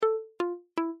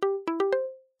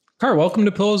Car, welcome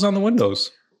to Pillows on the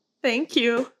Windows. Thank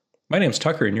you. My name's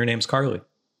Tucker, and your name's Carly.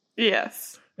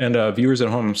 Yes. And viewers at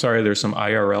home, I'm sorry there's some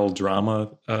IRL drama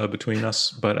between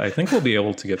us, but I think we'll be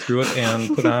able to get through it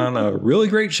and put on a really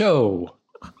great show.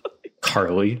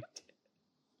 Carly.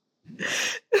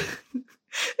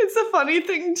 It's a funny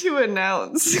thing to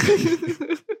announce.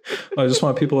 I just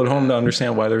want people at home to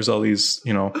understand why there's all these,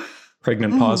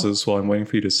 pregnant pauses while I'm waiting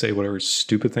for you to say whatever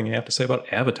stupid thing you have to say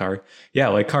about Avatar. Yeah,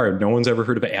 like Car, no one's ever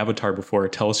heard of Avatar before.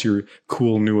 Tell us your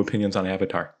cool new opinions on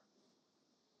Avatar.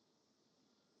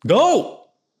 Go!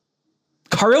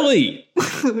 Carly!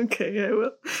 Okay, I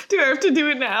will. Do I have to do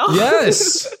it now?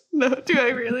 Yes! No, do I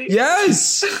really?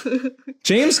 Yes!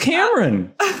 James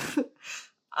Cameron!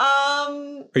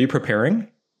 Are you preparing?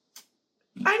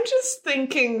 I'm just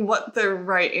thinking what the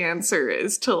right answer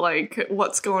is to,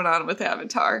 what's going on with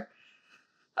Avatar.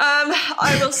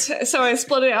 So I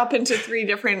split it up into 3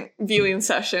 different viewing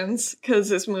sessions, because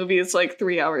this movie is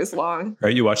 3 hours long.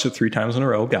 Right, you watched it 3 times in a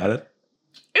row, got it.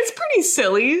 It's pretty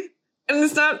silly, and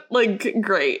it's not,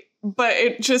 great, but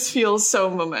it just feels so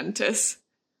momentous.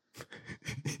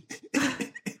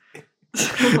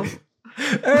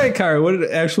 All right, Kara,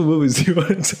 what actual movies do you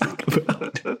want to talk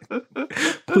about?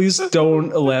 Please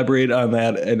don't elaborate on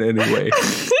that in any way.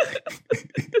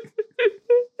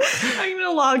 I'm going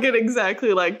to log it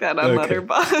exactly like that on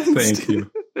Letterboxd. Thank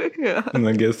you. Yeah. And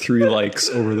then get 3 likes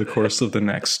over the course of the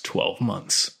next 12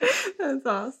 months. That's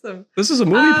awesome. This is a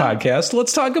movie podcast.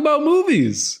 Let's talk about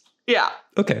movies. Yeah.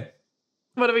 Okay.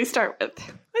 What do we start with?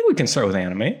 I think we can start with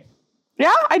anime.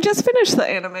 Yeah, I just finished the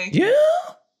anime. Yeah?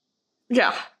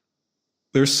 Yeah.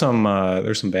 There's some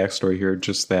backstory here,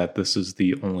 just that this is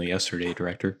the Only Yesterday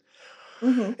director.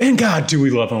 Mm-hmm. And God, do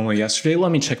we love Only Yesterday.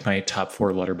 Let me check my top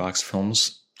 4 Letterboxd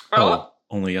films. Oh,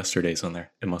 Only Yesterday's on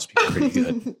there. It must be pretty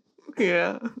good.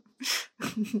 Yeah.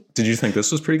 Did you think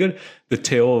this was pretty good? The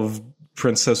Tale of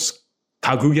Princess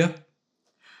Kaguya?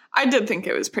 I did think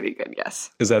it was pretty good, yes.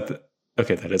 Is that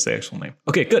okay, that is the actual name.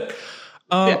 Okay, good.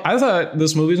 Yeah. I thought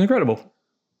this movie is incredible.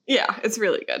 Yeah, it's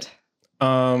really good.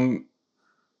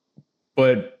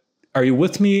 But are you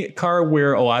with me, Car,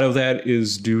 where a lot of that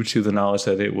is due to the knowledge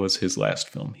that it was his last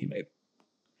film he made?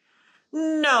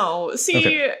 No.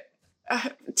 See,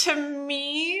 to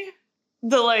me,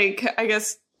 the, I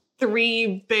guess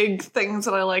 3 big things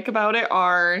that I like about it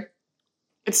are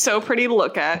it's so pretty to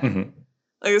look at. Mm-hmm.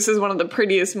 This is one of the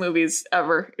prettiest movies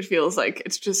ever. It feels like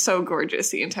it's just so gorgeous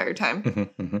the entire time.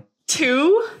 Mm-hmm, mm-hmm.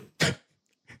 2,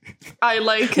 I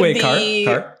like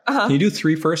Car? Can you do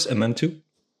 3 first and then 2?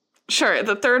 Sure.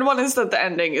 The 3rd one is that the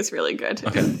ending is really good.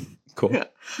 Okay, cool. Yeah.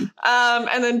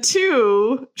 And then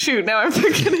 2, shoot, now I'm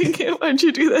forgetting it. Why'd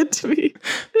you do that to me?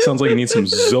 Sounds like you need some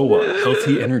Zoa,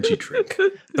 healthy energy drink.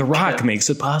 The Rock makes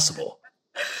it possible.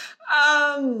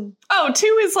 2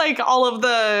 is all of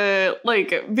the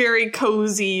very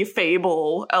cozy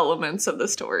fable elements of the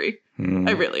story.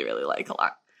 I really, really like a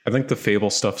lot. I think the fable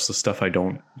stuff's the stuff I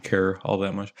don't care all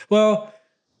that much. Well,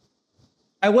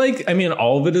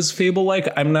 all of it is fable-like.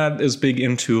 I'm not as big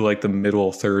into the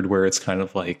middle third where it's kind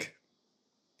of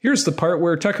here's the part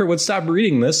where Tucker would stop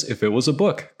reading this if it was a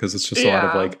book, because it's just a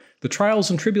lot of the trials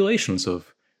and tribulations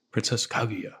of Princess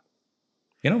Kaguya.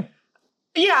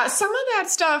 Yeah, some of that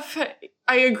stuff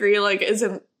I agree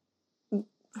isn't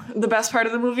the best part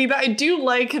of the movie, but I do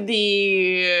like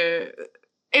it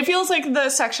feels like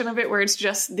the section of it where it's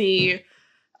just the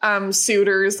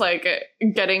suitors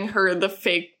getting her the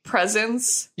fake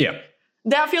presents. Yeah.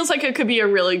 That feels like it could be a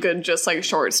really good just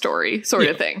short story sort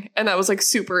of thing. And that was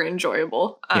super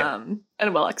enjoyable and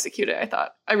well executed, I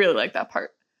thought. I really like that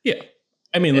part. Yeah.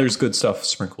 There's good stuff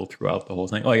sprinkled throughout the whole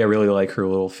thing. I really like her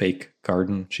little fake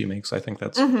garden she makes. I think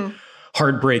that's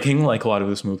heartbreaking, like a lot of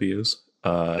this movie is.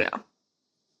 I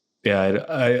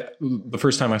the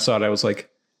first time I saw it, I was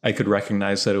I could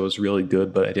recognize that it was really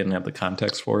good, but I didn't have the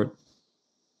context for it.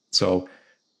 So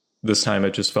this time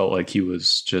it just felt like he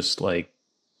was just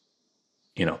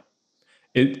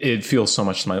it feels so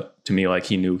much to me like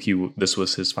he knew this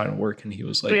was his final work, and he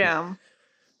was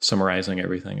summarizing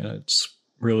everything, and it's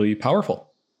really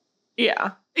powerful.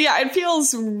 Yeah. Yeah, it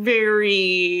feels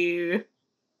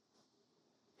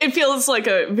like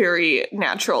a very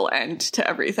natural end to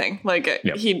everything.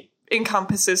 He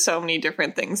encompasses so many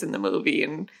different things in the movie,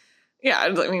 and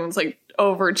it's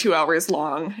over 2 hours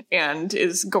long and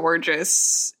is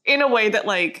gorgeous in a way that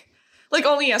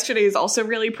Only Yesterday is also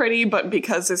really pretty, but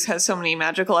because this has so many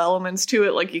magical elements to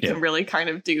it, you can really kind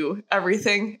of do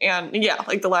everything. And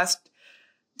the last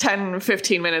 10,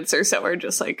 15 minutes or so are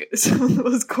just some of the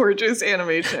most gorgeous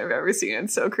animation I've ever seen.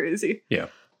 It's so crazy. Yeah.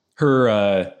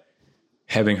 Her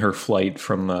having her flight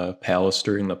from the palace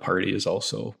during the party is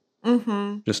also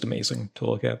just amazing to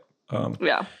look at.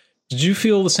 Yeah. Did you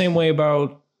feel the same way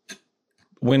about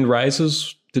Wind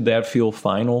Rises? Did that feel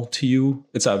final to you?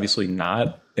 It's obviously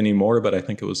not anymore, but I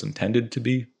think it was intended to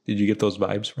be. Did you get those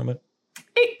vibes from it?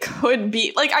 It could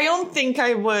be. Like, I don't think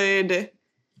I would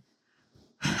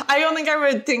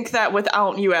think that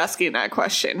without you asking that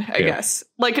question, I guess.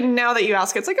 Like, now that you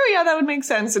ask, it's like, oh yeah, that would make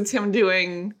sense. It's him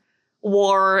doing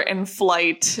war and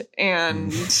flight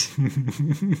and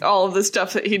all of the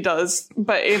stuff that he does,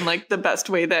 but in like the best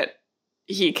way that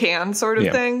he can, sort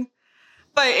of thing.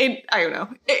 But I don't know.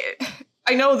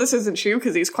 I know this isn't true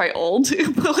because he's quite old,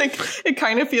 but like it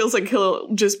kind of feels like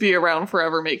he'll just be around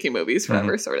forever, making movies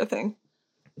forever, sort of thing.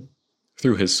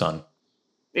 Through his son.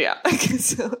 Yeah, I guess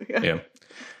so.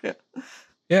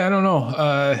 Yeah, I don't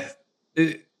know.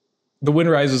 The Wind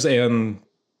Rises and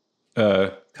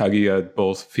Kaguya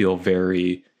both feel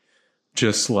very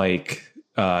just like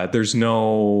there's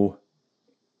no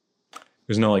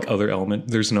like other element.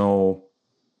 There's no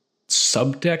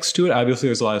subtext to it. Obviously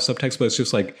there's a lot of subtext, but it's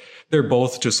just like they're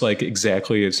both just like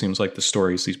exactly, it seems like, the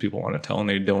stories these people want to tell, and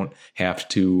they don't have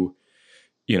to,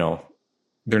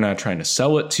 they're not trying to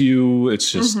sell it to you. It's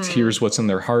just here's what's in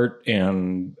their heart.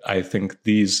 And I think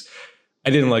I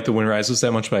didn't like The Wind Rises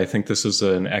that much, but I think this is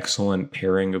an excellent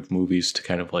pairing of movies to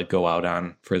kind of like go out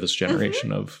on for this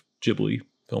generation of Ghibli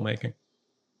filmmaking.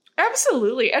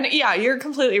 Absolutely. And yeah, you're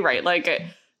completely right. Like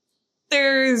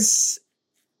there's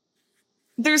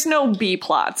no B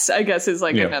plots, I guess, is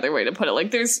like another way to put it.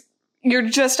 Like you're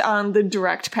just on the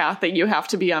direct path that you have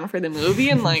to be on for the movie.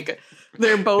 And like,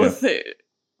 they're both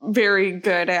very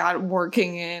good at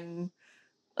working in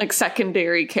like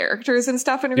secondary characters and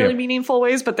stuff in really meaningful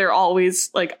ways, but they're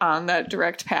always like on that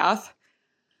direct path.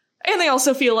 And they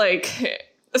also feel like,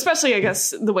 especially I guess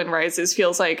The Wind Rises,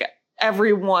 feels like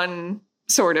everyone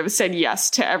sort of said yes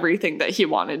to everything that he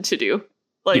wanted to do.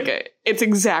 Like it's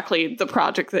exactly the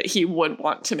project that he would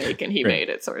want to make, and he made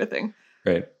it, sort of thing.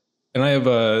 Right. And I have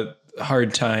a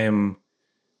hard time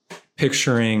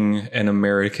picturing an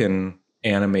American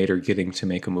animator getting to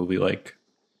make a movie like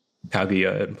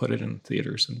Kaguya and put it in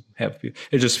theaters and have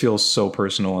it just feels so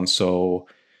personal and so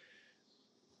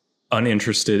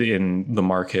uninterested in the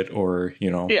market, or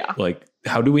like,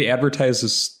 how do we advertise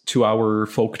this 2-hour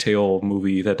folktale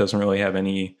movie that doesn't really have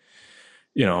any,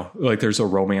 like, there's a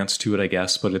romance to it, I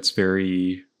guess, but it's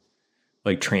very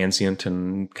like transient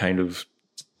and kind of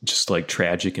just like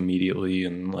tragic immediately,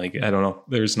 and like, I don't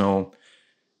know,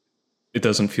 it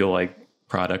doesn't feel like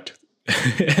product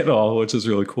at all, which is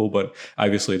really cool. But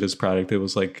obviously it is product. It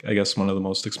was like, I guess, one of the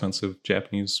most expensive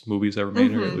Japanese movies ever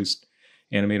made, or at least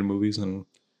animated movies. And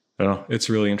I don't know, it's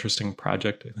a really interesting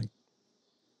project,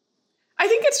 I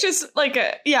think it's just like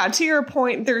to your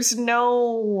point, there's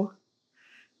no,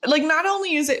 like, not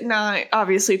only is it not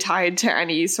obviously tied to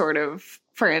any sort of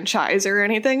franchise or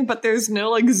anything, but there's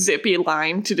no like zippy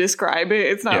line to describe it.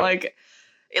 It's not like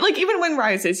even Wind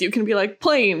Rises, you can be like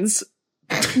planes,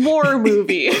 war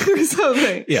movie or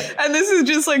something. Yeah. And this is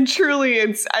just like truly,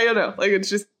 it's, I don't know, like, it's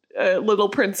just a little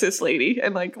princess lady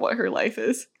and like what her life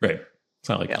is. Right. It's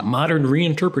not like a modern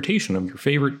reinterpretation of your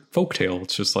favorite folktale.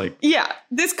 It's just like,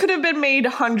 this could have been made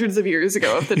hundreds of years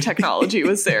ago if the technology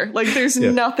was there. Like, there's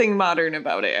nothing modern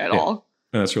about it at all.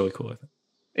 And that's really cool, I think.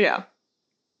 Yeah.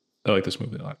 I like this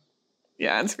movie a lot.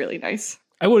 Yeah, it's really nice.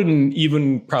 I wouldn't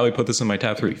even probably put this in my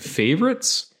top 3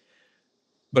 favorites,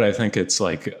 but I think it's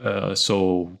like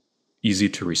so easy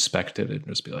to respect it and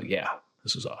just be like, yeah,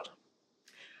 this is awesome.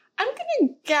 I'm going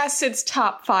to guess it's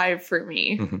top 5 for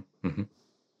me.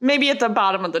 Maybe at the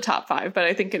bottom of the top 5, but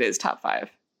I think it is top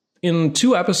 5. In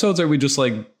 2 episodes, are we just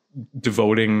like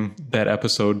devoting that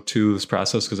episode to this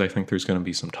process? Because I think there's going to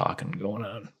be some talking going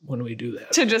on when we do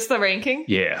that. To just the ranking?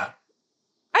 Yeah.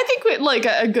 I think we like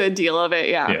a good deal of it.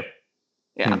 Yeah.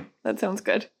 That sounds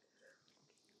good.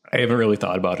 I haven't really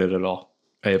thought about it at all.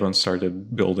 I haven't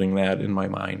started building that in my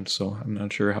mind, so I'm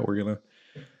not sure how we're going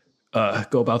to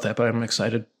go about that, but I'm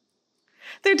excited.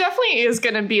 There definitely is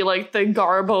going to be like the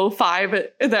Garbo 5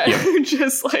 that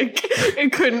just like,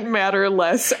 it couldn't matter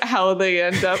less how they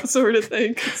end up, sort of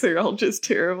thing, because they're all just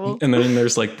terrible. And then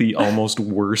there's like the almost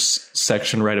worse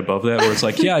section right above that where it's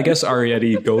like, yeah, I guess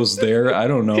Arrietty goes there. I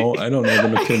don't know. I don't have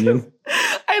an opinion.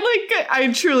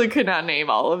 I truly could not name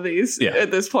all of these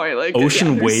at this point. Like,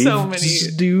 Ocean Waves, so many,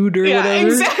 dude, or whatever.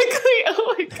 Exactly.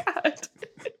 Oh my god.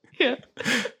 Yeah.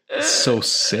 So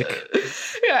sick.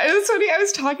 Yeah, it was funny. I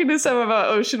was talking to some about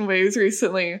Ocean Waves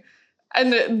recently,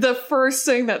 and the first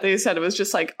thing that they said was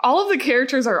just like, all of the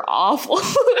characters are awful.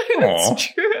 It's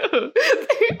true.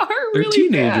 They're really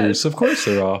teenagers. bad. Of course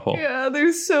they're awful. Yeah,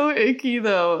 they're so icky,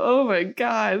 though. Oh my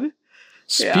god.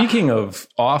 Speaking of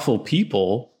awful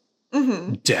people,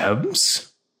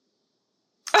 Debs?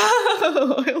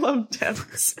 Oh, I love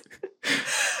Debs.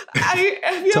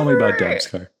 Tell me about Debs'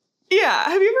 car. Yeah.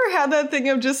 Have you ever had that thing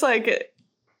of just like,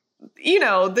 you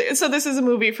know, so this is a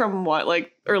movie from what,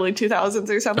 like early 2000s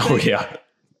or something? Oh, yeah.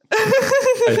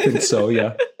 I think so,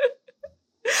 yeah.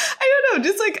 I don't know,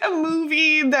 just like a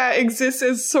movie that exists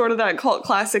as sort of that cult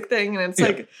classic thing. And it's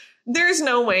like, there's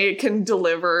no way it can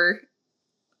deliver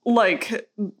like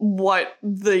what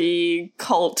the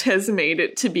cult has made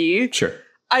it to be. Sure.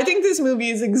 I think this movie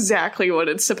is exactly what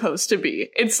it's supposed to be.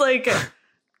 It's like,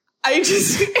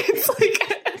 it's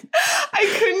like,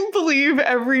 I couldn't believe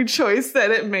every choice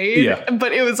that it made,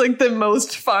 but it was like the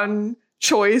most fun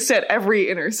choice at every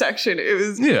intersection. It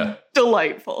was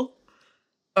delightful.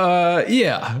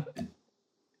 Yeah.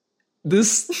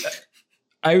 This,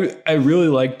 I really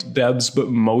liked Debs, but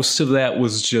most of that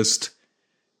was just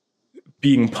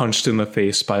being punched in the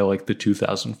face by like the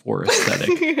 2004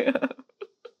 aesthetic,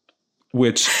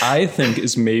 which I think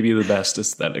is maybe the best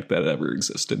aesthetic that ever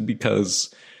existed,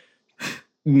 because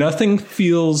nothing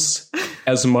feels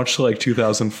as much like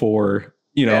 2004,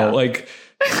 you know, like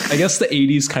I guess the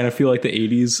 80s kind of feel like the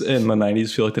 80s and the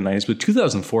 90s feel like the 90s, but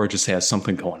 2004 just has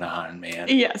something going on, man.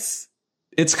 Yes.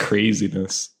 It's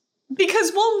craziness.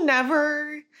 Because we'll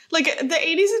never, like the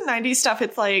 80s and 90s stuff,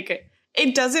 it's like,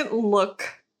 it doesn't look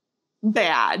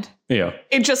bad. Yeah.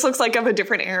 It just looks like of a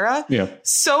different era. Yeah.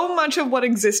 So much of what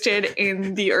existed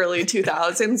in the early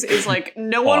 2000s is like,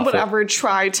 no one would ever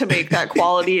try to make that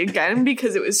quality again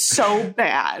because it was so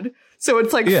bad. So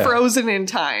it's like frozen in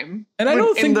time. And I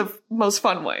don't think in the most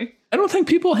fun way. I don't think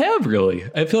people have really.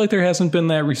 I feel like there hasn't been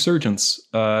that resurgence.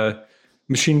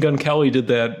 Machine Gun Kelly did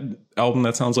that album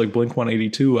that sounds like Blink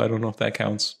 182. I don't know if that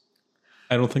counts.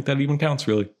 I don't think that even counts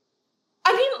really.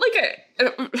 I mean, like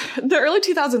the early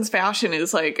 2000s fashion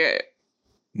is like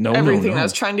everything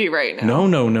that's trendy right now.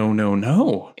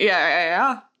 No.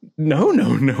 Yeah. No.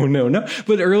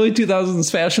 But early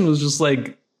 2000s fashion was just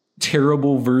like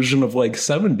terrible version of like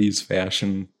 70s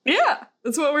fashion. Yeah,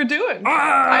 that's what we're doing.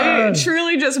 I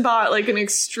truly just bought like an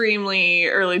extremely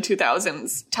early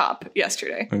 2000s top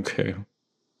yesterday. Okay.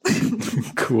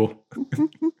 Cool.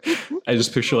 I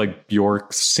just picture like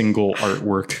Bjork single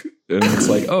artwork and it's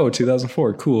like, oh,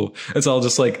 2004, cool. It's all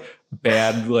just like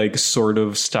bad, like sort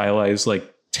of stylized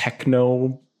like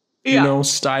techno, you know,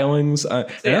 stylings. And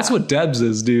that's what Debs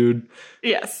is, dude.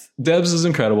 Yes. Debs is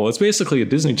incredible. It's basically a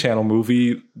Disney Channel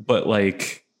movie, but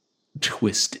like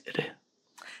twisted.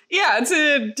 Yeah, it's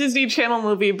a Disney Channel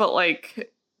movie, but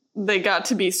like they got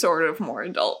to be sort of more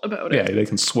adult about it. Yeah, they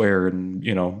can swear and,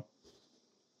 you know,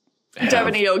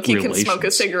 Devin Aoki can smoke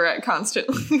a cigarette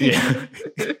constantly. Yeah.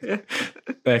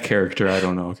 That character, I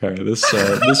don't know. Okay, this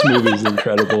movie is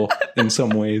incredible in some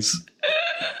ways.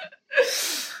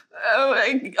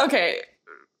 Okay.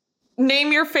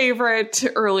 Name your favorite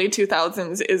early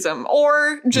 2000s ism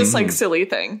or just like silly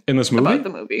thing in this movie about the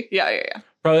movie. Yeah.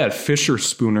 Probably that Fisher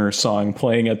Spooner song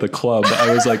playing at the club.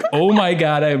 I was like, oh my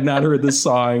God, I have not heard this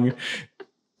song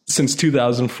since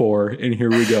 2004. And here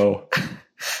we go.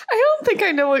 I don't think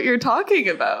I know what you're talking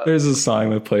about. There's a song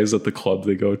that plays at the club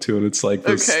they go to, and it's like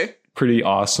this pretty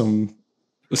awesome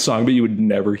song, but you would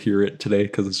never hear it today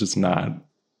because it's just not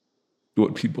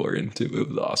what people are into. It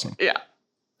was awesome. Yeah.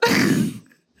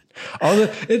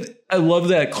 I love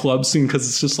that club scene because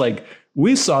it's just like,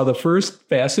 we saw the first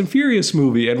Fast and Furious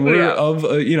movie, and we're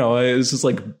it's just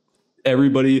like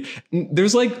everybody.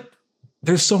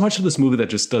 There's so much of this movie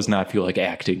that just does not feel like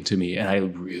acting to me. And I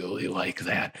really like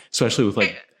that, especially with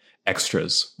like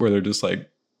extras where they're just like,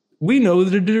 we know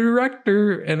the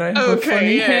director and I have a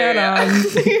funny hat on.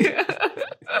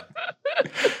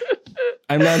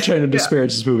 I'm not trying to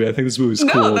disparage this movie. I think this movie's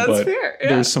cool, but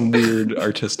there's some weird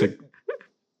artistic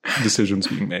decisions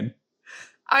being made.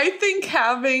 I think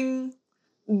having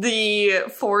the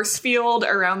force field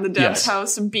around the Debs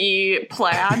house be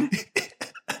plaid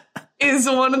is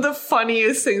one of the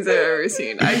funniest things I've ever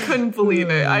seen. I couldn't believe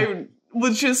it. I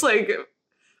was just like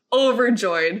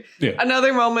overjoyed. Yeah.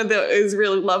 Another moment that is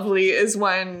really lovely is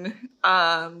when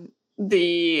I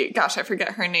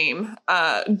forget her name,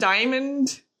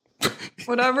 Diamond,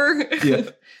 whatever.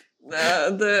 Yeah.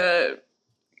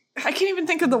 I can't even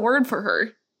think of the word for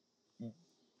her.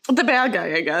 The bad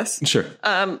guy, I guess. Sure. /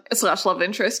 love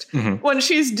interest. Mm-hmm. When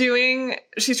she's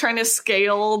trying to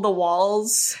scale the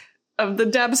walls of the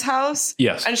Deb's house.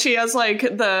 Yes. And she has like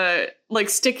the like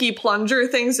sticky plunger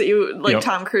things that you like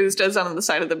Tom Cruise does on the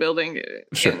side of the building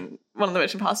in one of the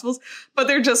Mission Possibles. But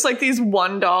they're just like these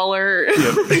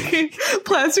 $1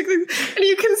 plastic things. And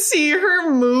you can see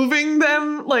her moving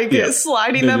them, like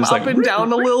sliding them up and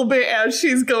down a little bit as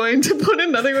she's going to put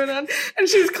another one on. And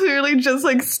she's clearly just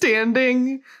like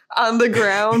standing on the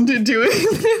ground doing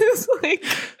this. Like,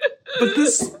 but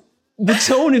the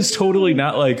tone is totally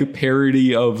not like a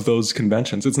parody of those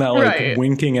conventions. It's not like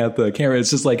winking at the camera. It's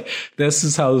just like, this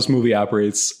is how this movie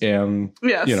operates. And,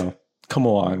 you know, come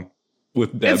along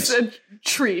with Debs. It's a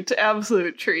treat,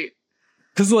 absolute treat.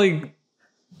 Because, like,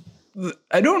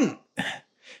 it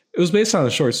was based on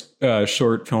a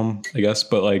short film, I guess.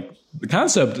 But, like, the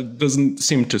concept doesn't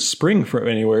seem to spring from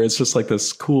anywhere. It's just like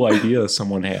this cool idea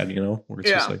someone had, you know, where it's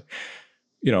just like,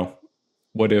 you know,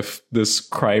 what if this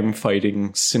crime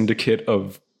fighting syndicate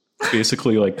of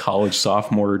basically like college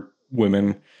sophomore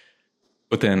women,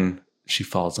 but then she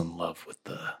falls in love with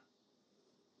the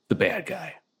bad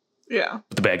guy. Yeah.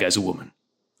 But the bad guy's a woman.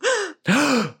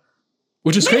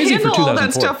 Which is crazy for 2004. All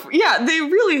that stuff. Yeah, they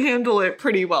really handle it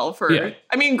pretty well for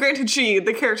I mean, granted,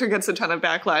 the character gets a ton of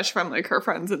backlash from like her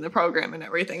friends in the program and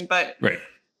everything, but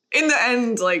in the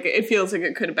end, like it feels like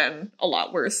it could have been a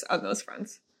lot worse on those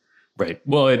fronts. Right.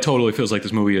 Well, it totally feels like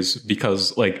this movie is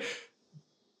because, like,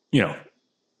 you know,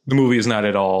 the movie is not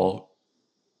at all.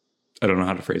 I don't know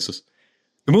how to phrase this.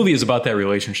 The movie is about that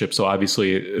relationship. So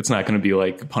obviously it's not going to be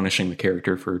like punishing the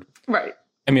character for. Right.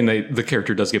 I mean, the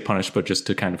character does get punished, but just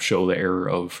to kind of show the error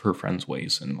of her friend's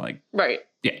ways and like. Right.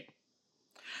 Yeah.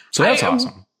 So that's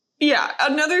awesome. Yeah.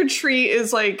 Another treat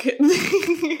is like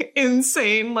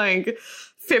insane, like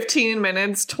 15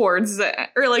 minutes towards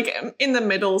or like in the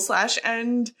middle /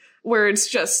 end. Where it's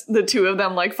just the two of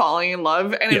them like falling in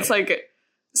love. And it's like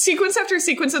sequence after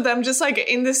sequence of them just like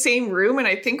in the same room. And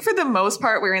I think for the most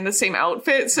part, we're in the same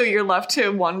outfit. So you're left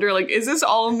to wonder, like, is this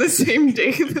all in the same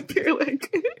day that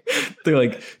they're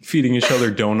like feeding each other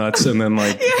donuts and then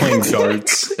like playing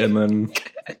darts and then.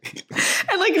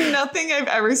 And like nothing I've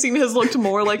ever seen has looked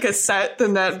more like a set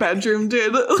than that bedroom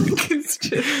did. Like it's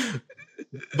just.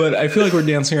 But I feel like we're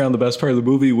dancing around the best part of the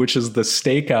movie, which is the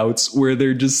stakeouts where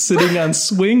they're just sitting on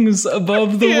swings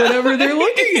above the whatever they're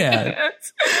looking at.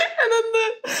 And then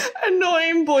the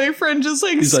annoying boyfriend just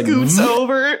like scoots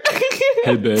over.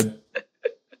 Hey, babe.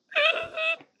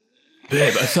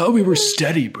 Babe, I thought we were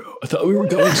steady, bro. I thought we were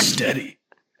going steady.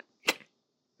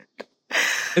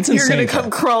 It's insane. You're going to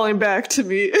come crawling back to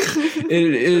me.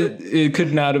 It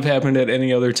could not have happened at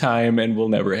any other time and will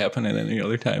never happen at any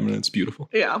other time. And it's beautiful.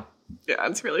 Yeah. Yeah,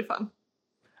 it's really fun.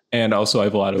 And also I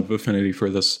have a lot of affinity for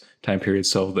this time period.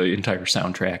 So the entire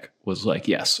soundtrack was like,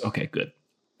 yes, okay, good.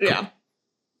 Yeah. Cool.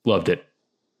 Loved it.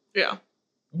 Yeah.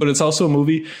 But it's also a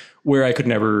movie where I could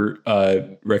never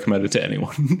recommend it to anyone.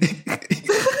 I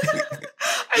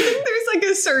think there's like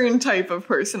a certain type of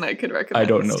person I could recommend. I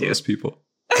don't know those people.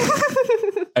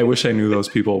 I wish I knew those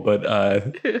people, but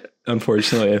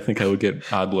unfortunately, I think I would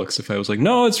get odd looks if I was like,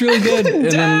 no, it's really good. And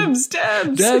Debs.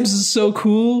 Debs is so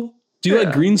cool. Do you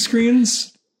like green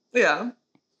screens? Yeah,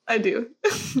 I do.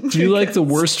 Do you like the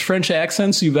worst French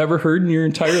accents you've ever heard in your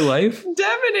entire life?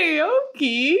 Devin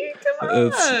Aoki, come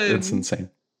on. It's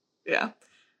insane. Yeah.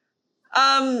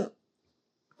 So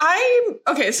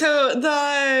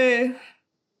the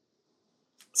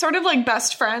sort of like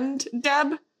best friend,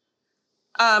 Deb,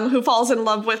 who falls in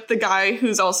love with the guy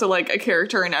who's also like a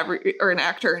character in an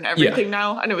actor in everything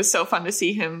now. And it was so fun to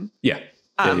see him.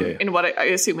 In what I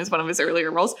assume is one of his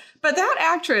earlier roles. But that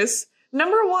actress,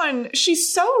 number one,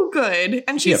 she's so good.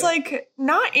 And she's like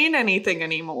not in anything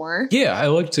anymore. Yeah, I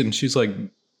looked and she's like,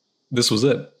 this was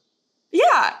it.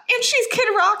 Yeah. And she's Kid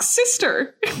Rock's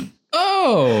sister.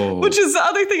 Oh. Which is the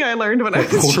other thing I learned when I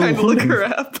was trying to look her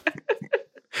up.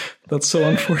 That's so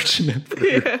unfortunate for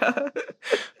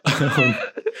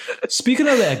her. Speaking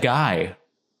of that guy.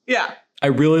 Yeah. I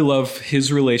really love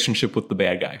his relationship with the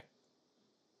bad guy.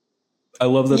 I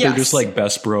love that they're just like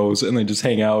best bros and they just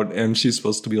hang out and she's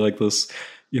supposed to be like this,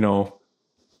 you know,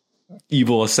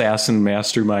 evil assassin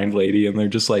mastermind lady and they're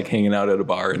just like hanging out at a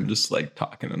bar and just like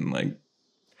talking and like,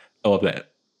 I love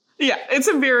that. Yeah, it's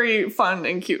a very fun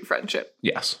and cute friendship.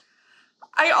 Yes.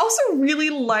 I also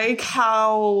really like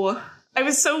how I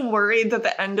was so worried that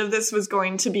the end of this was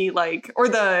going to be like, or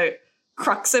the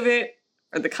crux of it,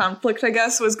 or the conflict, I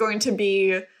guess, was going to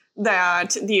be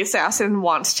that the assassin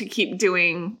wants to keep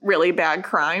doing really bad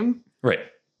crime. Right.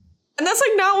 And that's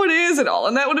like not what it is at all.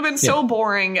 And that would have been so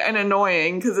boring and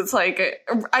annoying because it's like,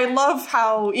 I love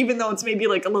how, even though it's maybe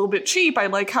like a little bit cheap, I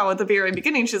like how at the very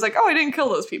beginning she's like, oh, I didn't kill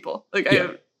those people. Like,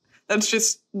 that's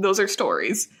those are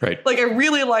stories. Right. Like, I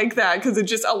really like that because it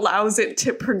just allows it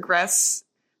to progress.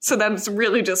 So that it's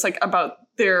really just like about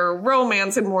their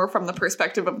romance and more from the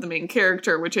perspective of the main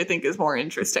character, which I think is more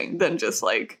interesting than just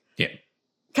like,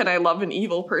 can I love an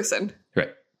evil person? Right.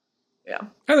 Yeah.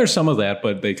 And there's some of that,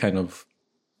 but they kind of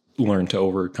learn to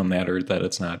overcome that, or that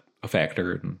it's not a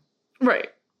factor. And right.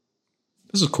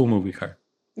 This is a cool movie, Car.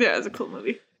 Yeah, it's a cool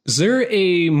movie. Is there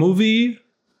a movie,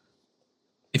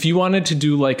 if you wanted to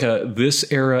do like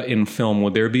this era in film,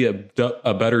 would there be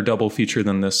a better double feature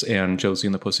than this and Josie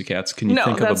and the Pussycats? Can you think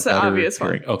of a better? No, that's the obvious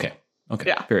pairing? One. Okay.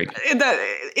 Yeah. Very good.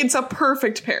 It's a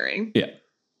perfect pairing. Yeah.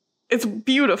 It's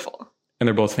beautiful. And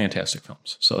they're both fantastic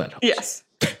films, so that helps. Yes.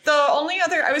 The only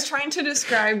other, I was trying to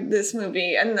describe this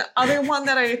movie, and the other one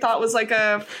that I thought was like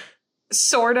a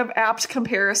sort of apt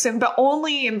comparison, but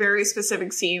only in very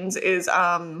specific scenes, is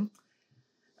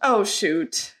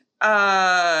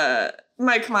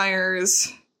Mike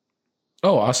Myers.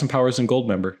 Oh, Austin Powers and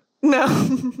Goldmember. No.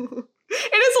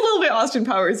 It is a little bit Austin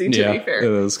Powers-y, to be fair.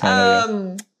 It is kind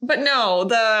of, but no,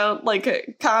 the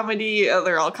like comedy,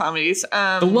 they're all comedies.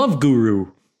 The Love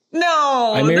Guru.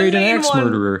 No. I Married an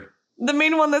Ex-Murderer. The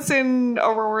main one that's in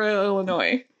Aurora,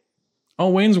 Illinois. Oh,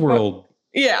 Wayne's World.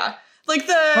 Yeah. Like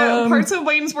the parts of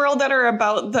Wayne's World that are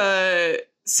about the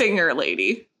singer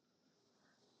lady.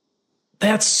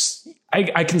 That's...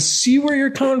 I can see where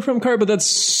you're coming from, Car, but that's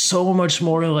so much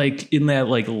more like in that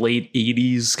like late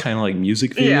 80s kind of like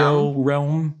music video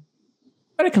realm.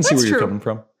 But I can see where you're coming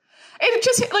from. It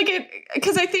just like it,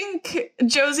 because I think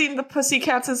Josie and the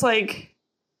Pussycats is like,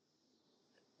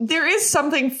 there is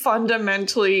something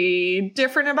fundamentally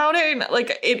different about it. And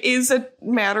like, it is a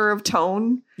matter of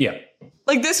tone. Yeah.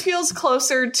 Like, this feels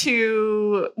closer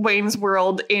to Wayne's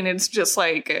World in its just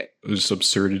like... Just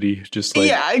absurdity. Just like...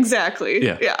 Yeah, exactly.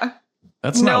 Yeah.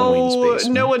 That's not Wayne's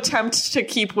Basement. No attempt to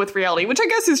keep with reality, which I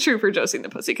guess is true for Josie and the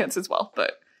Pussycats as well.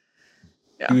 But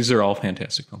yeah. These are all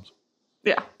fantastic films.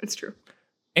 Yeah, it's true.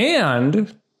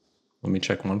 And let me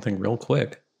check one thing real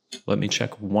quick. Really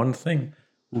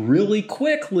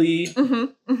quickly.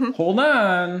 Hold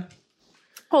on.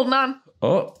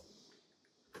 Oh.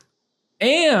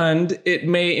 And it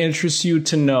may interest you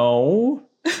to know,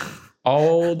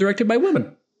 all directed by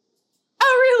women.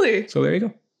 Oh, really? So there you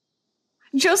go.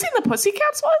 Josie and the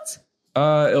Pussycats was?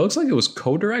 It looks like it was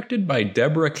co-directed by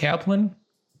Deborah Kaplan.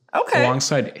 Okay.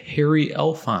 Alongside Harry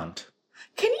Elfont.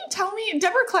 Can you tell me?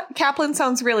 Deborah Kaplan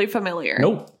sounds really familiar.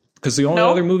 Nope. Because the only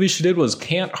other movie she did was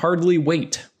Can't Hardly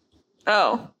Wait.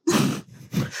 Oh.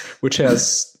 Which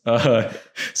has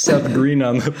Seth Green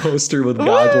on the poster with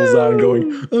goggles on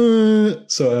going,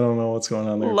 so I don't know what's going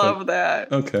on there. Love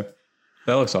that. Okay.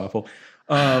 That looks awful.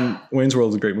 Wayne's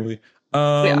World is a great movie.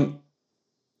 Carl,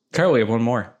 we have one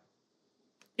more.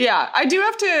 Yeah, I do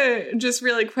have to just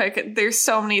really quick. There's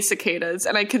so many cicadas,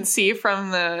 and I can see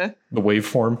from the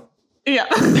waveform. Yeah,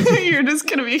 you're just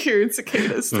gonna be hearing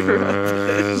cicadas throughout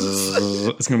this.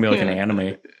 It's gonna be like an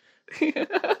anime. Yeah.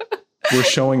 We're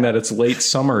showing that it's late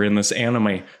summer in this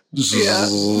anime. Yeah.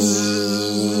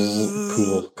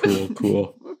 Cool.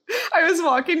 I was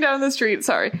walking down the street.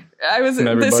 Sorry,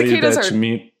 the cicadas are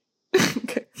meet.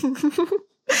 Okay.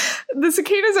 The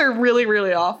cicadas are really,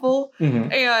 really awful.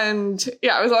 Mm-hmm. And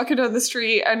yeah, I was walking down the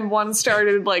street and one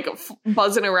started like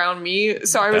buzzing around me.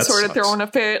 So I was sort of throwing a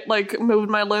fit, like moved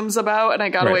my limbs about and I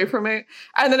got away from it.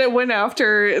 And then it went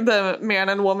after the man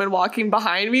and woman walking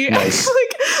behind me. Nice. And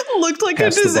like looked like a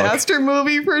disaster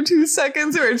movie for 2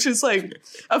 seconds where it's just like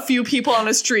a few people on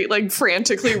a street like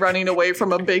frantically running away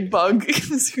from a big bug. It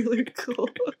was really cool.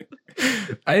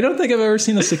 I don't think I've ever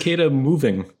seen a cicada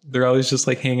moving. They're always just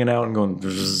like hanging out and going.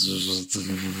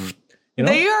 You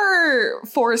know? They are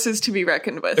forces to be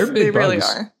reckoned with. They're big they bugs. Really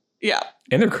are. Yeah.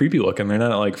 And they're creepy looking. They're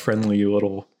not like friendly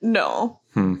little. No.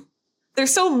 They're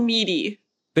so meaty.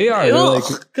 They are. They're like,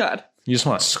 God. You just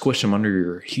want to squish them under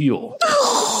your heel.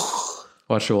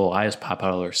 Watch your little eyes pop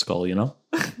out of their skull, you know?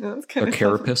 That's their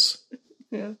carapace.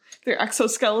 Yeah. Their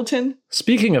exoskeleton.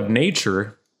 Speaking of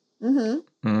nature. Yeah.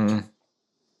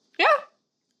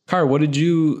 Car, what did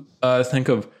you think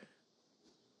of?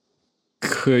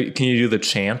 Can you do the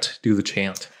chant? Do the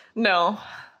chant. No.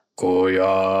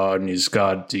 Goya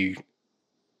Nizgadi.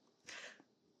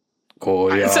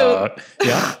 Goya. So,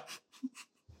 yeah.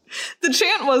 The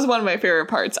chant was one of my favorite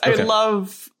parts. Okay. I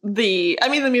love the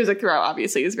music throughout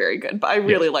obviously is very good, but I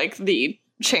really like the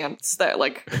chants that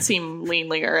like seem lean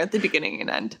linear at the beginning and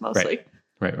end mostly.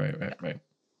 Right.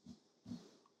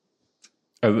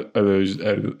 Are those?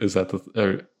 Is that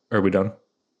the? Are we done?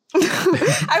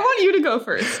 I want you to go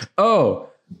first. Oh,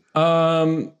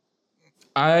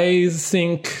 I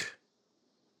think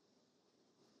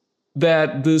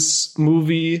that this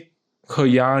movie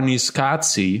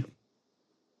Koyaanisqatsi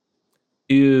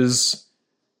is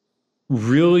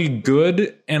really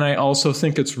good, and I also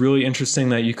think it's really interesting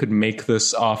that you could make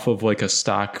this off of like a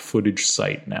stock footage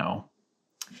site now.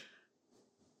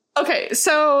 Okay,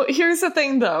 so here's the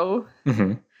thing, though.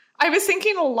 Mm-hmm. I was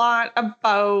thinking a lot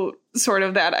about sort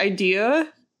of that idea,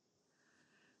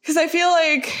 because I feel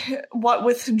like what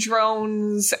with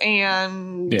drones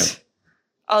and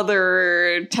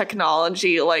other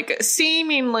technology, like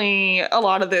seemingly a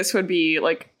lot of this would be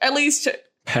like at least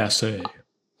passe.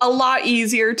 A lot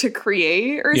easier to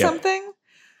create or something.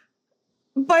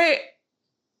 But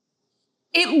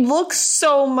it looks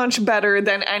so much better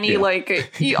than any like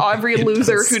every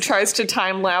loser who tries to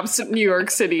time lapse New York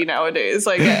City nowadays.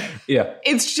 Like,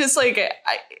 it's just like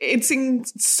it's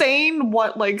insane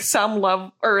what like some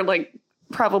love or like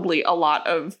probably a lot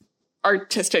of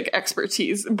artistic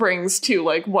expertise brings to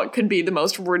like what could be the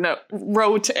most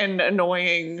rote and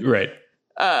annoying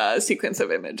sequence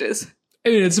of images. I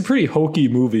mean, it's a pretty hokey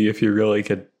movie if you really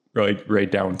get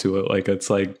right down to it. Like, it's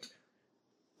like,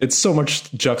 it's so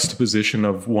much juxtaposition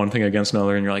of one thing against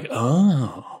another, and you're like,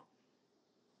 oh.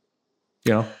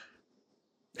 You know?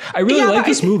 I really like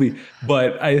this movie,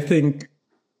 but I think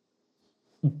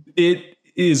it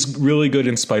is really good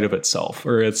in spite of itself.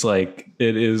 Or it's like,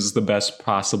 it is the best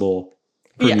possible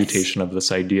permutation of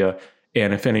this idea.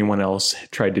 And if anyone else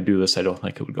tried to do this, I don't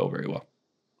think it would go very well.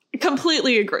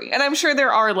 Completely agree. And I'm sure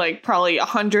there are like probably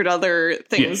 100 other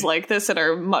things like this that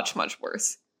are much, much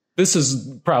worse. This is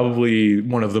probably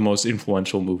one of the most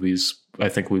influential movies I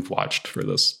think we've watched for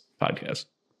this podcast.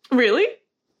 Really?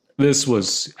 This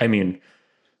was, I mean,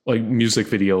 like music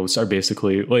videos are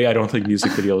basically, like, I don't think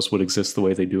music videos would exist the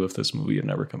way they do if this movie had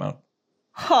never come out.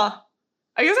 Huh.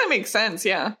 I guess that makes sense,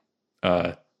 yeah.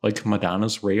 Like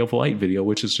Madonna's Ray of Light video,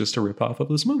 which is just a ripoff of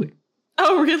this movie.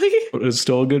 Oh, really? But it's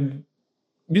still a good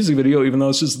music video, even though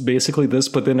it's just basically this,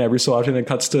 but then every so often it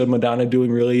cuts to Madonna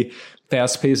doing really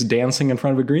fast-paced dancing in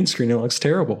front of a green screen. It looks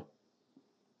terrible.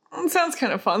 It sounds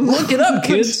kind of fun. Look it up,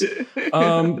 kids.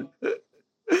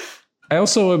 I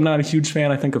also am not a huge fan,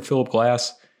 I think, of Philip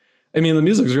Glass. I mean, the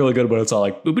music's really good, but it's all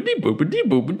like boobity boobity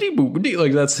boobity boobity.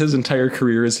 Like, that's his entire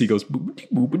career, as he goes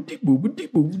boobity boobity boobity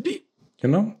boobity. You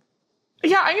know?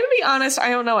 Yeah, I'm gonna be honest, I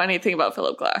don't know anything about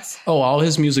Philip Glass. Oh, all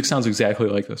his music sounds exactly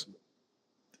like this.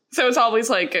 So it's always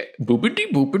like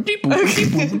boopity boopity boopity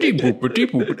boopity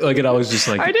boopity boopity. Like, it always just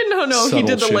like, I didn't know he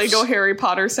did the shifts. Lego Harry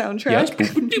Potter soundtrack. Yes,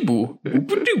 boopity boo,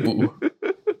 boopity boo.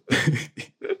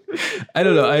 I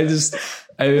don't know.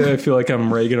 I feel like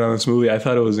I'm ragging on this movie. I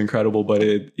thought it was incredible, but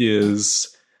it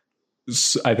is,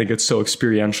 I think it's so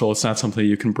experiential. It's not something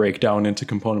you can break down into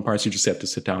component parts. You just have to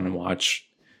sit down and watch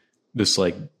this,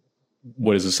 like,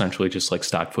 what is essentially just like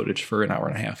stock footage for an hour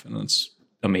and a half, and it's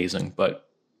amazing, but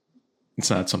it's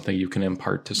not something you can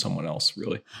impart to someone else,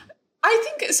 really. I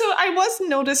think so. I was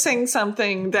noticing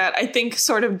something that I think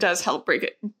sort of does help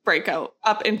break out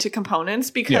up into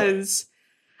components, because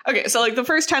okay, so like the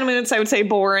first 10 minutes I would say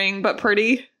boring but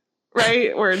pretty,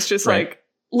 right? Where it's just like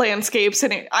landscapes,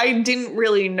 and I didn't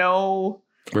really know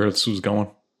where this was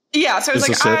going. Yeah, so I was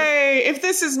like, if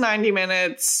this is 90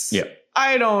 minutes,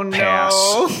 I don't Pass.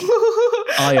 know.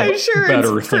 I'm sure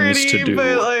better it's pretty, things to do.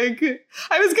 But like,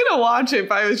 I was gonna watch it,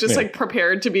 but I was just like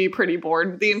prepared to be pretty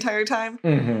bored the entire time.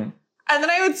 Mm-hmm. And then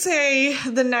I would say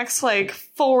the next like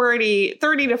 30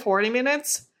 to 40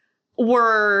 minutes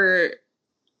were,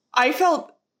 I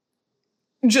felt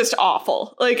just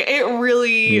awful. Like, it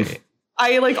really,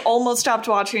 I like almost stopped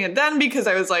watching it then because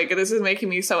I was like, this is making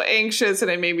me so anxious,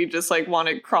 and it made me just like want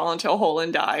to crawl into a hole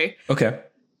and die. Okay.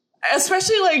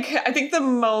 Especially like, I think the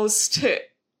most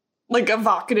like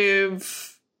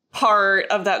evocative part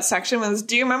of that section was,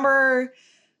 do you remember,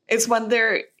 it's when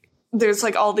there's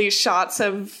like all these shots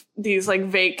of these like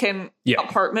vacant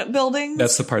apartment buildings.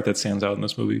 That's the part that stands out in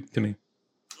this movie to me.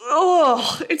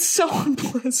 Oh, it's so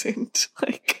unpleasant.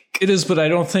 Like, it is, but I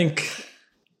don't think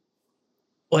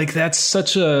like that's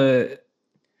such a,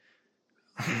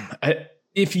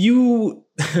 if you,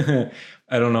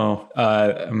 I don't know,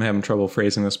 I'm having trouble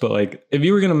phrasing this, but like, if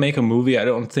you were going to make a movie, I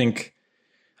think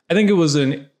it was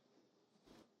an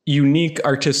unique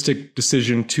artistic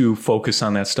decision to focus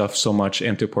on that stuff so much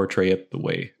and to portray it the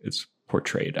way it's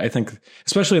portrayed. I think,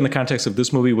 especially in the context of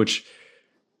this movie, which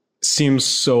seems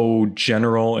so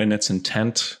general in its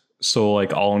intent, so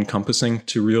like all encompassing,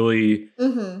 to really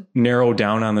narrow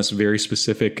down on this very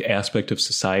specific aspect of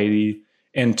society,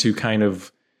 and to kind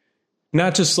of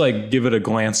not just like give it a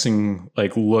glancing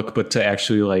like look, but to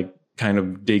actually like kind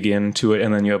of dig into it.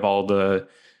 And then you have all the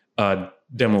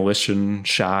demolition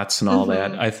shots and all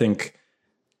that. I think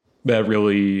that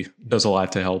really does a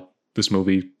lot to help this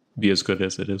movie be as good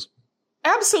as it is.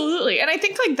 Absolutely. And I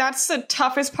think like that's the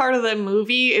toughest part of the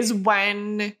movie is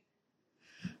when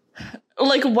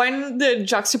the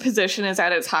juxtaposition is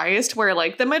at its highest, where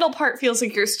like the middle part feels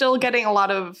like you're still getting a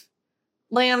lot of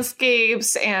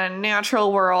landscapes and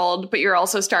natural world, but you're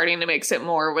also starting to mix it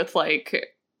more with like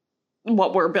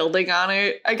what we're building on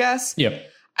it, I guess. Yep.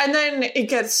 And then it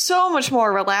gets so much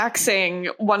more relaxing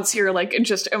once you're like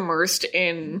just immersed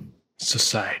in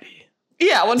society.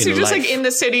 Yeah, once you're just like in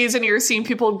the cities and you're seeing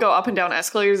people go up and down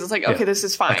escalators, it's like, okay, this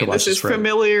is fine. This is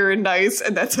familiar and nice,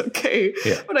 and that's okay.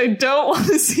 Yeah. What I don't want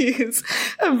to see is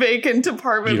a vacant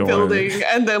apartment building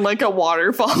and then like a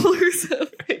waterfall or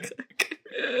something.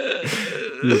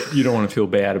 You don't want to feel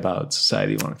bad about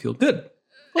society. You want to feel good.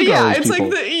 Yeah, it's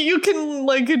people. Like you can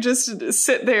like just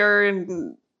sit there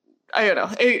and I don't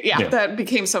know. That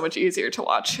became so much easier to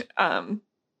watch.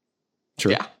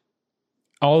 Sure. Yeah.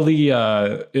 All the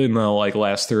in the like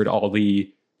last third, all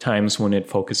the times when it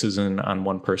focuses in on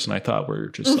one person, I thought were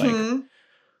just like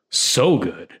so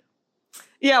good.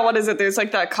 Yeah, what is it? There's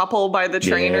like that couple by the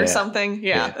train or something.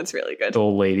 Yeah, that's really good. The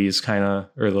old ladies kind of,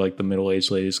 or like the middle-aged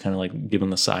ladies kind of like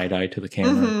giving the side eye to the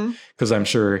camera. Because I'm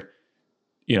sure,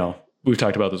 you know, we've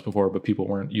talked about this before, but people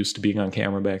weren't used to being on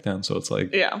camera back then. So it's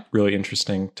like really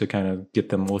interesting to kind of get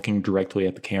them looking directly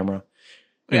at the camera.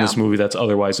 In this movie that's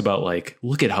otherwise about like,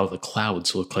 look at how the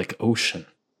clouds look like ocean.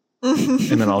 And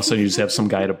then all of a sudden you just have some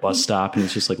guy at a bus stop and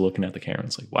he's just like looking at the camera.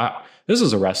 It's like, wow, this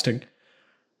is arresting.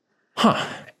 Huh.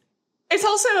 It's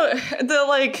also the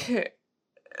like,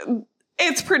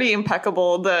 it's pretty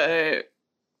impeccable the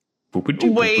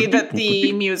way that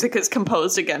the music is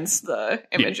composed against the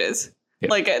images. Yeah.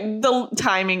 Like the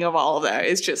timing of all of that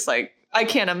is just like, I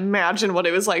can't imagine what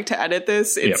it was like to edit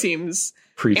this. It seems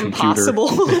impossible.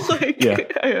 Like,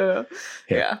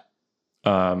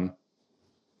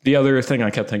 The other thing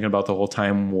I kept thinking about the whole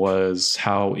time was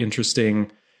how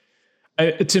interesting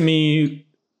to me,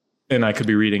 and I could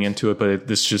be reading into it, but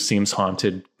this just seems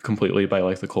haunted completely by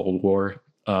like the Cold War.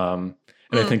 And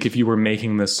I think if you were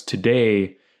making this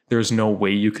today, there's no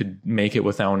way you could make it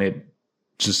without it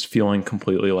just feeling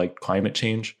completely like climate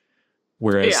change.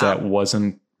 Whereas that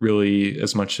wasn't really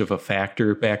as much of a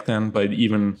factor back then, but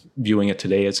even viewing it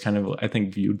today, it's kind of, I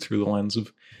think, viewed through the lens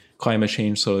of climate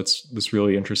change. So it's this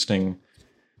really interesting,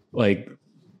 like,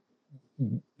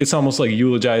 it's almost like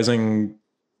eulogizing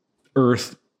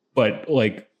Earth, but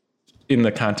like in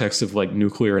the context of like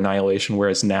nuclear annihilation.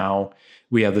 Whereas now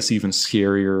we have this even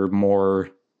scarier, more,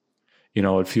 you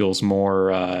know, it feels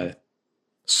more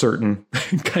certain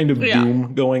kind of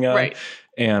doom going on. Right.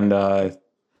 And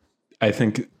I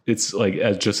think it's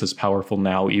like just as powerful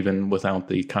now, even without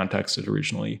the context it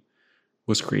originally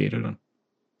was created in.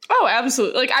 Oh,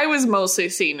 absolutely. Like I was mostly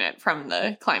seeing it from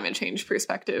the climate change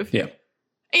perspective. Yeah.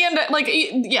 And like,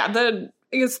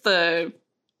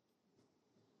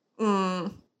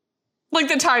 like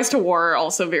the ties to war are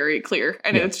also very clear.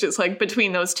 And it's just like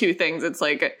between those two things, it's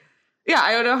like,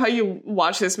 I don't know how you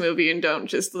watch this movie and don't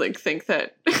just like think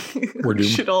that we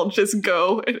should all just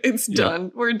go. It's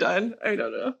done. We're done. I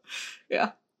don't know.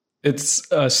 Yeah.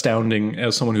 It's astounding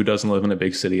as someone who doesn't live in a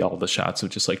big city, all the shots of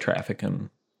just like traffic and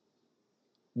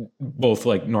both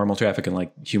like normal traffic and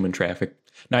like human traffic,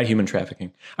 not human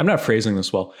trafficking. I'm not phrasing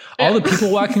this well. All the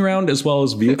people walking around as well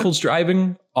as vehicles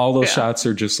driving, all those shots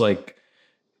are just like,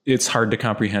 it's hard to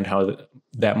comprehend how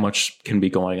that much can be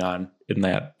going on in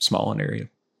that small an area.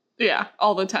 Yeah,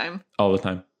 all the time. All the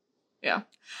time. Yeah.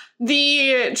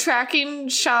 The tracking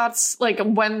shots, like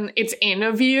when it's in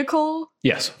a vehicle.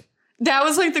 Yes. That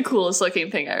was like the coolest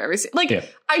looking thing I've ever seen. Like,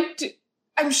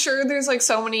 I'm sure there's like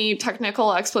so many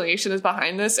technical explanations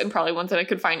behind this and probably ones that I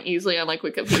could find easily on like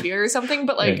Wikipedia or something.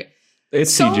 But like,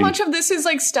 it's so CG. Much of this is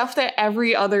like stuff that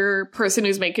every other person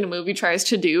who's making a movie tries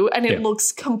to do. And it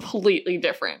looks completely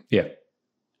different. Yeah.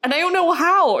 And I don't know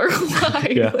how or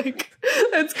why. Like,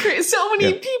 that's crazy. So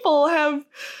many people have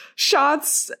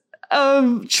shots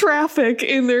of traffic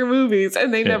in their movies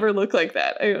and they never look like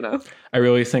that. I don't know. I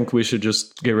really think we should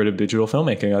just get rid of digital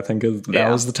filmmaking. I think that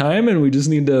was the time and we just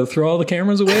need to throw all the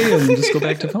cameras away and just go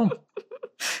back to film.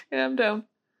 Yeah, I'm down.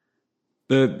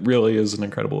 That really is an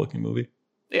incredible looking movie.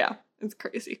 Yeah, it's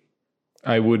crazy.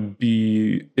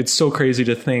 It's so crazy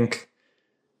to think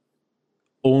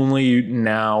only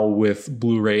now with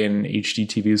Blu-ray and HD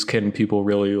TVs can people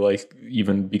really like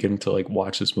even begin to like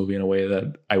watch this movie in a way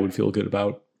that I would feel good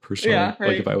about personally. Yeah, right.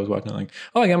 Like if I was watching like,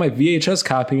 oh, I got my VHS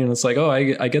copy and it's like, oh,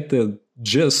 I get the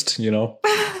gist, you know,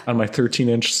 on my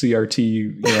 13-inch CRT,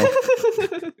 you know,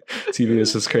 TV.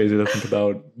 It's just crazy to think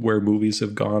about where movies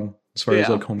have gone as far as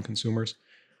like home consumers.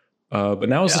 But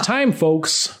now is the time,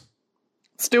 folks.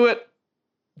 Let's do it.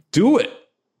 Do it.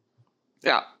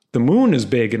 Yeah. the moon is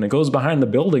big and it goes behind the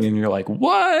building and you're like,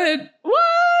 what?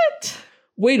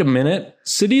 Wait a minute.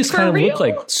 Cities kind of look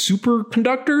like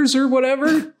superconductors or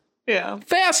whatever. Yeah.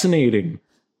 Fascinating.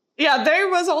 Yeah, there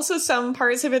was also some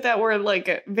parts of it that were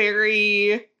like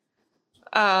very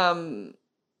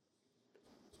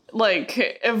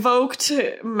like evoked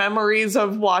memories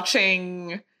of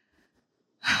watching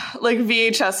like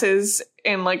VHSs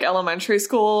in like elementary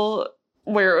school,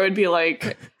 where it would be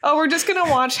like, oh, we're just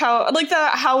gonna watch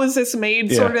how is this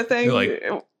made sort of thing. Like,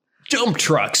 dump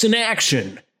trucks in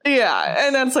action. Yeah,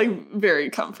 and that's like very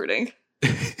comforting.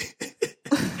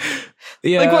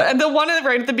 Yeah, like the one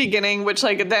right at the beginning, which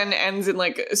like then ends in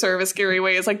like sort of a scary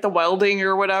way, is like the welding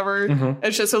or whatever. Mm-hmm.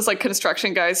 It's just those like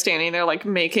construction guys standing there like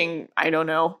making, I don't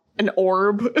know, an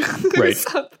orb or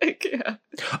something. Yeah.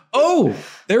 Oh,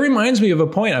 that reminds me of a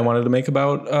point I wanted to make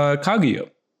about Kaguya.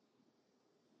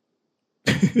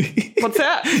 What's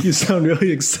that? You sound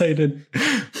really excited.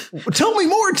 Tell me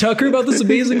more, Tucker, about this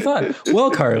amazing thought. Well,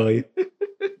 Carly.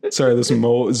 Sorry, this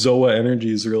Zoa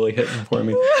energy is really hitting for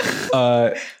me.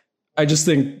 I just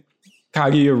think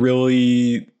Kaguya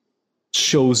really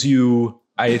shows you,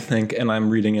 I think, and I'm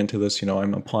reading into this,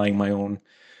 I'm applying my own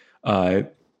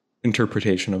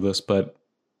interpretation of this, but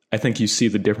I think you see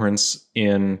the difference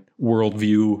in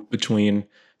worldview between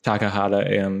Takahata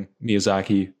and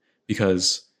Miyazaki,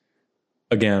 because,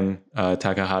 again,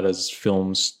 Takahata's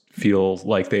films feel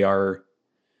like they are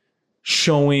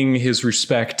showing his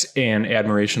respect and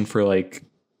admiration for like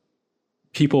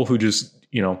people who just,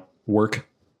 work.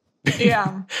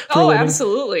 Yeah. Oh,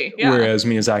 absolutely. Yeah. Whereas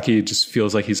Miyazaki just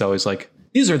feels like he's always like,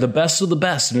 these are the best of the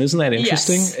best. And isn't that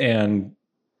interesting? Yes. And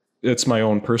it's my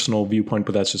own personal viewpoint,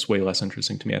 but that's just way less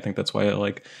interesting to me. I think that's why I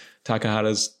like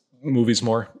Takahata's movies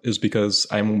more, is because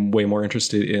I'm way more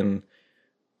interested in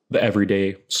the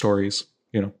everyday stories,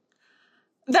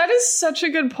 That is such a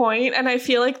good point. And I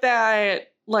feel like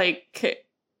that like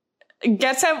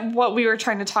gets at what we were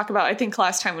trying to talk about, I think,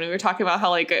 last time when we were talking about how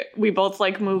like we both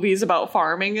like movies about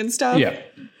farming and stuff. Yeah.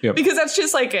 Yep. Because that's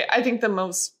just like, I think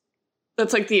that's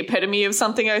like the epitome of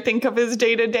something I think of as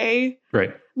day to day.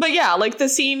 Right. But yeah, like the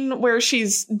scene where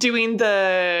she's doing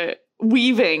the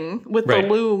weaving with the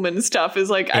loom and stuff is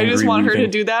like, I just want her to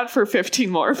do that for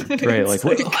 15 more minutes. Right. Like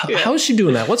how is she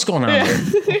doing that? What's going on? Yeah. Well,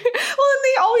 and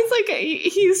they always like,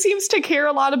 he seems to care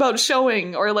a lot about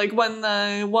showing, or like when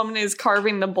the woman is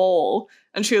carving the bowl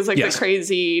and she has like the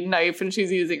crazy knife and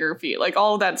she's using her feet, like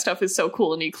all of that stuff is so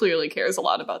cool. And he clearly cares a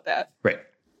lot about that. Right.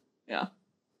 Yeah.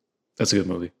 That's a good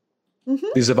movie. Mm-hmm.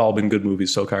 These have all been good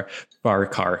movies so far.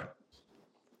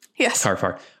 Yes.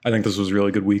 Far. I think this was a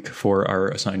really good week for our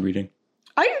assigned reading.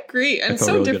 I agree. And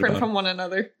so really different from one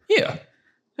another. Yeah.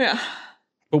 Yeah.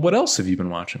 But what else have you been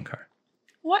watching, Car?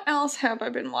 What else have I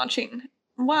been watching?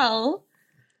 Well,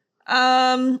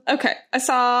 okay. I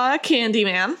saw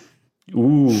Candyman.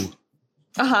 Ooh.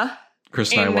 Uh-huh.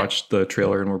 Chris and I watched the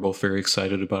trailer and we're both very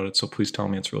excited about it. So please tell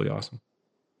me it's really awesome.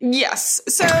 Yes.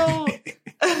 So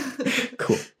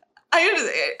cool.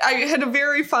 I had a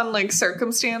very fun like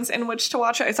circumstance in which to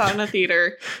watch it. I saw it in a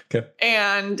theater. Okay.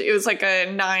 And it was like a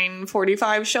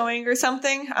 9:45 showing or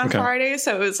something on Friday.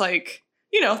 So it was like,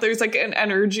 there's like an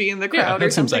energy in the crowd. Yeah,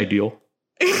 that seems ideal.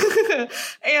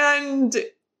 And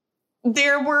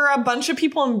there were a bunch of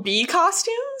people in bee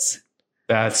costumes.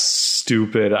 That's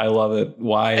stupid. I love it.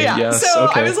 Why? Yeah. Yes. So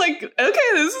I was like, okay,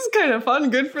 this is kind of fun.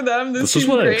 Good for them. This is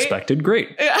what I expected. Great.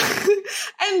 Yeah.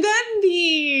 And then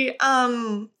the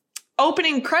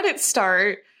opening credits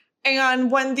start,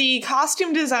 and when the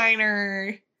costume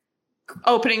designer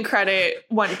opening credit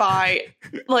went by,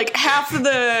 like half of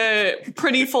the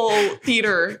pretty full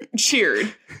theater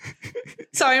cheered.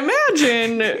 So I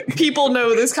imagine people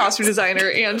know this costume designer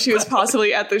and she was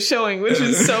possibly at the showing, which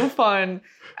is so fun.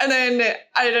 And then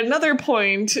at another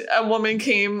point, a woman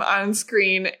came on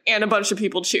screen and a bunch of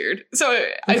people cheered. So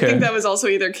I think that was also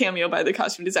either cameo by the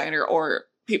costume designer or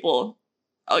people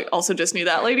also just knew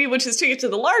that lady, which is to get to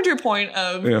the larger point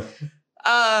of,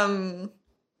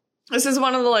 this is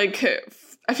one of the, like,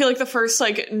 I feel like the first,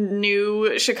 like,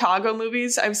 new Chicago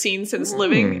movies I've seen since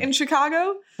living in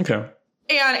Chicago. Okay.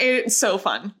 And it's so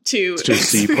fun to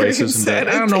see places and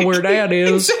I don't know where that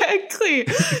is. Exactly.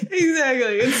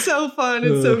 It's so fun.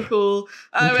 It's so cool.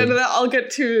 And I'll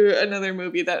get to another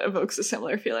movie that evokes a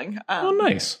similar feeling.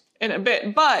 Nice. In a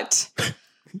bit. But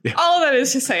all of that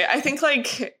is to say, I think,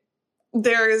 like,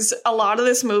 there's a lot of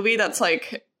this movie that's,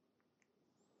 like,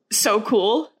 so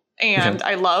cool and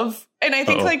I love. And I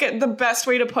think, like, the best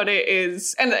way to put it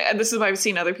is, and this is what I've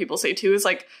seen other people say, too, is,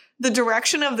 like, the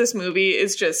direction of this movie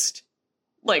is just,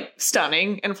 like,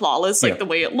 stunning and flawless. Like, the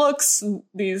way it looks,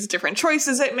 these different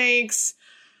choices it makes.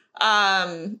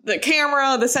 The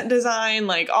camera, the set design,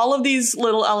 like all of these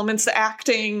little elements, the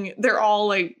acting, they're all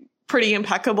like pretty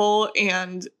impeccable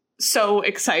and so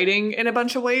exciting in a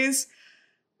bunch of ways.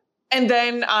 And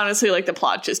then honestly, like the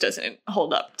plot just doesn't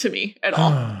hold up to me at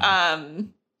all.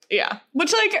 Yeah.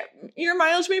 Which like your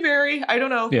mileage may vary. I don't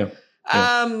know. Yeah.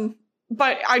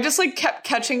 But I just like kept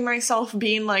catching myself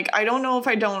being like, I don't know if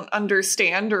I don't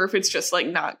understand or if it's just like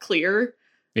not clear.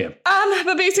 Yeah.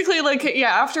 But basically like, yeah,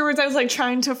 afterwards I was like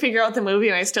trying to figure out the movie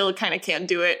and I still kind of can't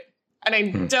do it. And I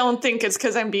don't think it's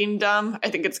because I'm being dumb. I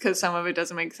think it's because some of it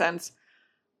doesn't make sense.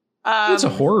 It's a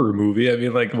horror movie. I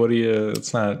mean, like, what do you,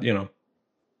 it's not, you know.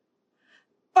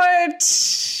 But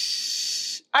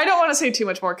I don't want to say too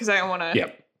much more because I don't want to.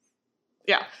 Yeah.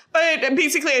 Yeah. But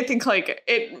basically, I think like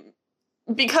it,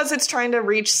 because it's trying to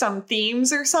reach some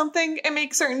themes or something, it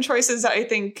makes certain choices that I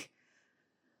think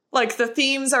like the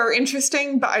themes are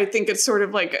interesting, but I think it's sort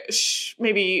of like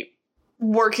maybe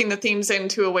working the themes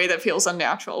into a way that feels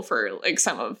unnatural for like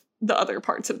some of the other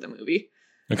parts of the movie.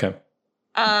 Okay.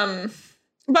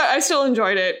 But I still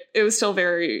enjoyed it. It was still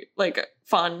very like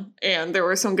fun and there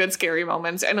were some good scary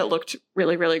moments and it looked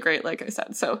really, really great, like I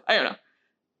said. So I don't know.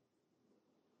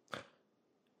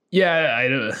 Yeah, I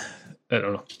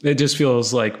don't know. It just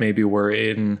feels like maybe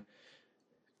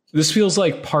this feels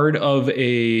like part of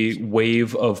a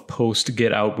wave of post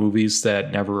Get Out movies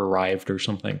that never arrived or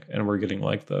something. And we're getting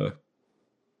like the,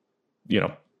 you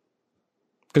know,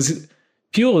 because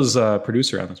Peele is a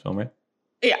producer on this film, right?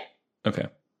 Yeah. Okay.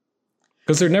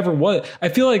 Because there never was. I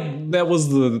feel like that was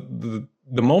the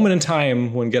moment in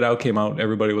time when Get Out came out.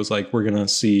 Everybody was like, we're going to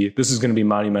see, this is going to be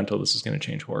monumental. This is going to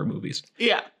change horror movies.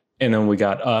 Yeah. And then we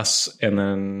got Us. And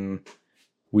then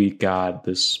we got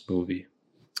this movie.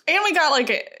 And we got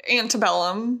like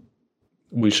Antebellum.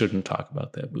 We shouldn't talk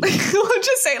about that movie. We'll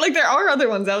just say like there are other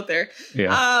ones out there.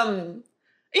 Yeah.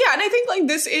 Yeah. And I think like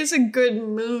this is a good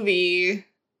movie.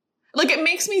 Like, it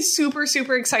makes me super,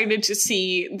 super excited to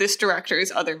see this director's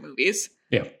other movies.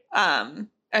 Yeah.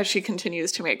 As she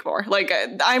continues to make more. Like,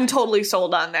 I'm totally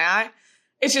sold on that.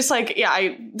 It's just like,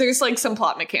 yeah, there's like some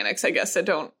plot mechanics, I guess, that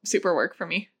don't super work for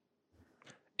me.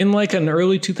 In like an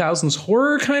early 2000s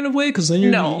horror kind of way? Because then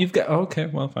you've got... Oh, okay,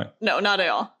 well, fine. No, not at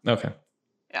all. Okay.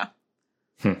 Yeah.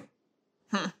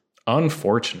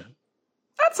 Unfortunate.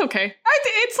 That's okay.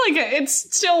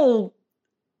 It's still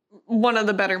one of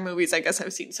the better movies I guess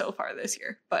I've seen so far this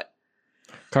year, but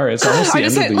Cara, it's almost the end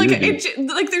of the year.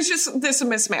 Like there's just this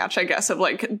mismatch, I guess, of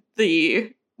like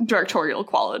the directorial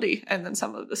quality and then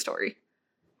some of the story.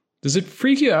 Does it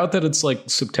freak you out that it's like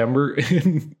September?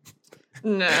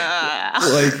 Nah.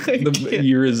 Like the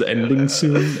year is ending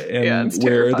soon, and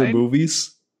where are the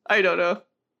movies? I don't know.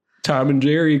 Tom and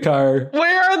Jerry, Car.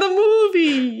 Where are the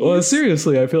movies? Well,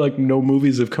 seriously, I feel like no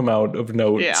movies have come out of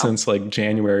note since like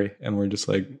January, and we're just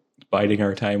like biding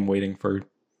our time waiting for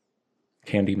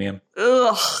Candyman.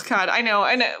 Ugh, God, I know.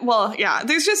 And well, yeah,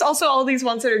 there's just also all these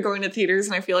ones that are going to theaters,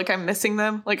 and I feel like I'm missing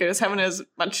them. Like I just haven't as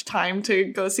much time to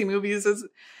go see movies as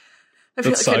I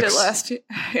feel like I did last year.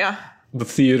 Yeah. The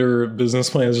theater business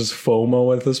plan is just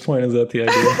FOMO at this point. Is that the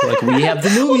idea? Like, we have the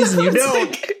movies and you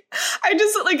don't. Like, I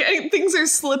just things are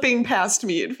slipping past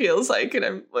me, it feels like, and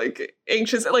I'm like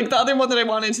anxious. Like the other one that I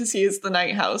wanted to see is The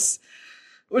Night House,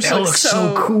 which looks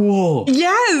so cool.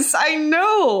 Yes, I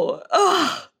know.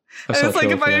 Ugh. And it's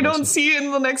like, if I don't see it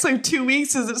in the next like 2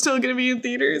 weeks, is it still going to be in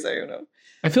theaters? I don't know.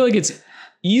 I feel like it's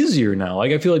easier now.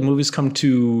 Like, I feel like movies come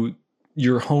to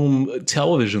your home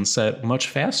television set much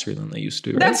faster than they used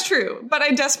to. Right? That's true. But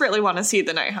I desperately want to see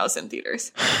The Night House in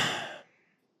theaters.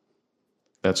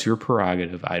 That's your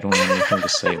prerogative. I don't have anything to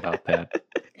say about that.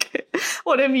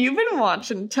 What have you been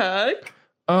watching, Tug?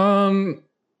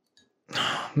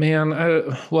 Man, I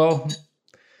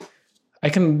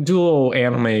can do a little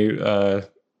anime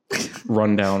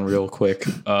rundown real quick.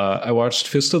 I watched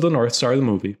Fist of the North Star, the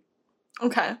movie.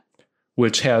 Okay.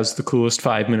 Which has the coolest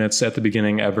 5 minutes at the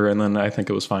beginning ever, and then I think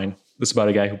it was fine. It's about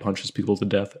a guy who punches people to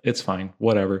death. It's fine.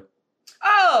 Whatever.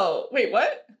 Oh, wait,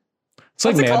 what? It's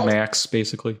like Mad Max,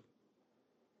 basically.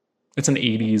 It's an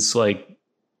 80s, like...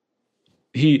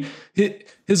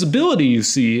 His ability, you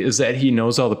see, is that he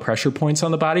knows all the pressure points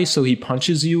on the body, so he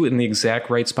punches you in the exact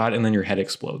right spot, and then your head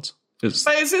explodes.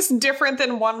 But is this different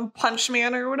than One Punch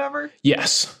Man or whatever?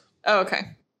 Yes. Oh,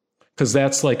 okay. Because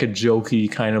that's like a jokey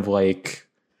kind of like...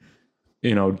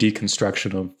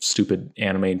 deconstruction of stupid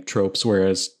anime tropes,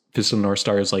 whereas Fist of the North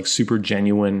Star is like super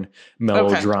genuine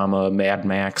melodrama, Mad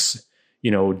Max,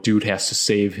 dude has to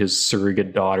save his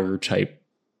surrogate daughter type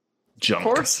junk.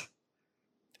 Of course.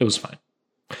 It was fine.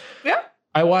 Yeah.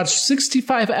 I watched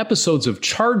 65 episodes of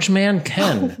Charge Man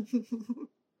Ken.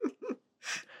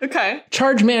 Okay.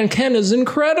 Charge Man Ken is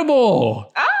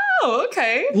incredible. Oh,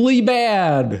 okay. Lee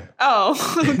Bad.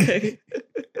 Oh, okay.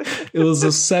 It was a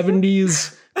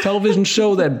 70s television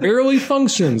show that barely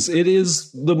functions. It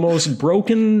is the most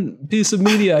broken piece of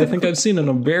media I think I've seen in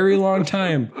a very long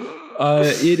time.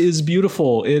 It is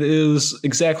beautiful. It is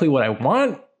exactly what I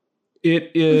want.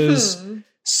 It is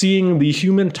seeing the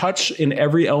human touch in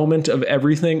every element of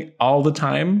everything all the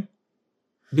time.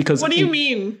 Because what do you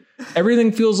mean?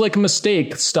 Everything feels like a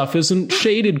mistake. Stuff isn't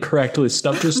shaded correctly.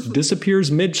 Stuff just disappears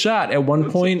mid-shot. At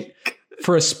one point,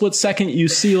 for a split second, you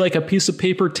see like a piece of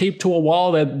paper taped to a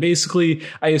wall that basically,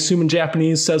 I assume in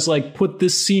Japanese, says like, put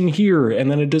this scene here,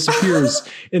 and then it disappears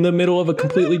in the middle of a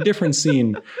completely different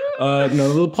scene. None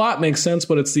of the plot makes sense,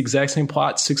 but it's the exact same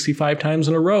plot 65 times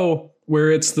in a row,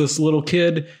 where it's this little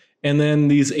kid, and then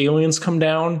these aliens come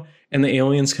down, and the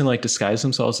aliens can like disguise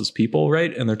themselves as people,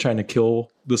 right? And they're trying to kill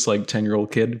this like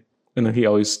 10-year-old kid. And then he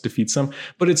always defeats them.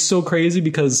 But it's so crazy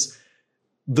because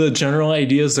the general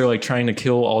idea is they're like trying to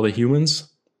kill all the humans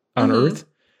on Earth.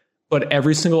 But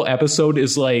every single episode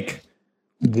is like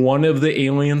one of the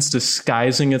aliens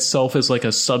disguising itself as like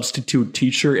a substitute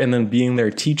teacher and then being their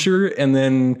teacher. And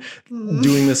then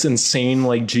doing this insane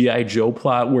like G.I. Joe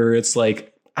plot where it's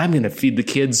like, I'm going to feed the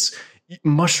kids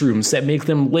mushrooms that make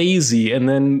them lazy, and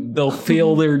then they'll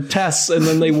fail their tests, and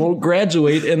then they won't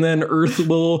graduate, and then Earth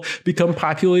will become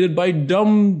populated by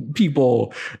dumb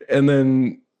people, and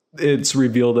then it's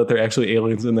revealed that they're actually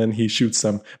aliens, and then he shoots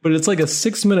them. But it's like a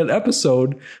 6-minute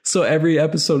episode, so every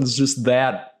episode is just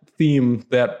that theme,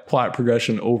 that plot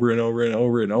progression over and over and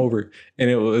over and over, and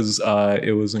it was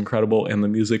incredible, and the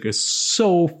music is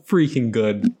so freaking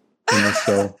good in this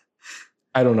show.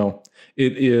 I don't know.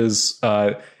 It is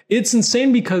it's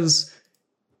insane because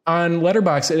on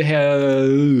Letterboxd it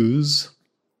has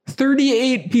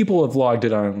 38 people have logged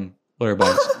it on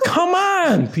Letterboxd. Come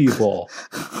on, people.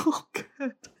 Oh,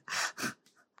 God.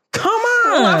 Come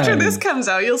on. Well, after this comes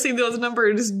out, you'll see those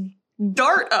numbers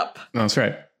dart up. That's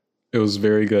right. It was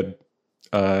very good.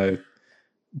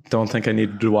 Don't think I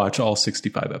needed to watch all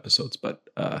 65 episodes, but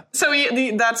so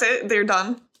that's it? They're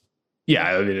done?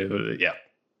 Yeah, yeah.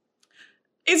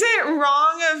 Is it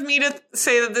wrong of me to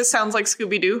say that this sounds like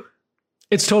Scooby-Doo?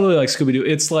 It's totally like Scooby-Doo.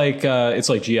 It's like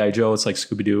G.I. Joe. It's like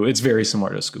Scooby-Doo. It's very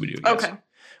similar to Scooby-Doo. Yes. Okay.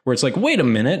 Where it's like, wait a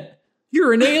minute,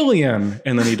 you're an alien.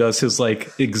 And then he does his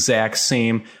like exact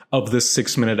same of this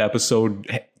 6-minute episode.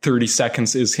 30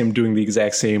 seconds is him doing the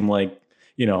exact same, like,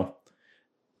 you know,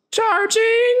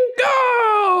 charging,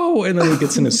 go. And then he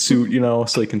gets in his suit, you know,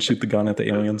 so he can shoot the gun at the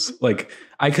aliens. Like,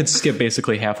 I could skip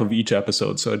basically half of each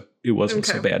episode, so it wasn't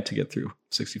so bad to get through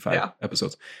 65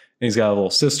 episodes. And he's got a little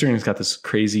sister, and he's got this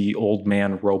crazy old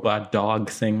man robot dog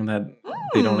thing that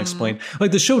they don't explain.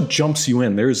 Like, the show jumps you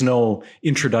in. There's no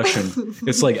introduction.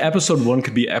 It's like episode 1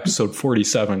 could be episode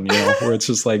 47, you know, where it's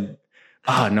just like,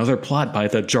 another plot by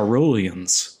the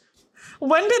Jarolians.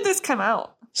 When did this come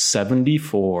out?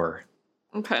 74.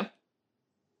 Okay.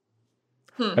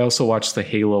 I also watched the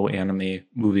Halo anime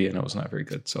movie, and it was not very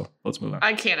good. So let's move on.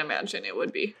 I can't imagine it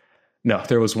would be. No,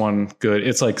 there was one good.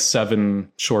 It's like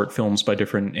 7 short films by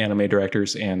different anime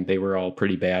directors, and they were all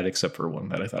pretty bad, except for one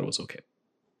that I thought was okay.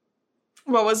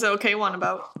 What was the okay one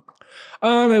about?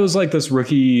 It was like this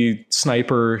rookie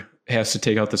sniper has to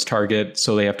take out this target,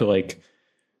 so they have to like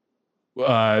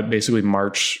basically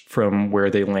march from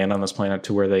where they land on this planet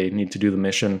to where they need to do the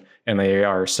mission, and they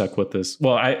are stuck with this.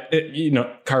 Well,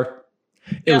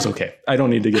 it was okay. I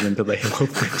don't need to get into the Halo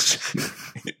thing.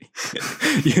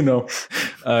 You know,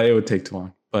 it would take too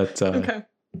long. But okay.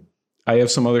 I have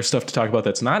some other stuff to talk about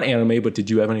that's not anime, but did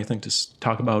you have anything to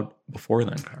talk about before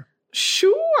then, Car?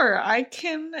 Sure. I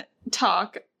can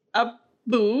talk about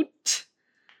the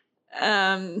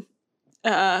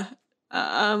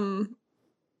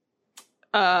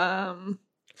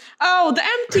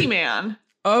Empty Man.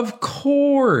 Of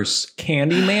course.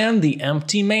 Candyman, the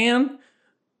Empty Man.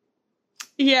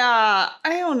 Yeah, I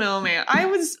don't know, man. I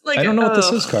was like, I don't know what this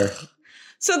is, Car.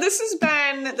 So this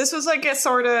was like a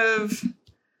sort of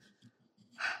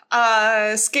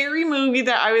scary movie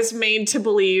that I was made to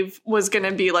believe was going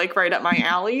to be like right up my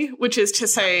alley, which is to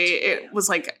say it was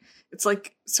like, it's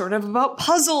like sort of about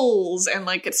puzzles and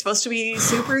like it's supposed to be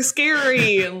super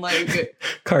scary and like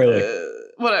Carly,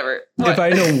 whatever. If I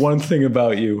know one thing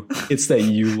about you, it's that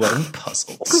you love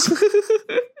puzzles.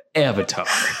 Avatar.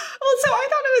 Well, so I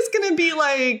thought it was going to be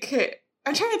like,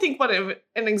 I'm trying to think what an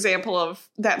example of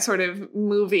that sort of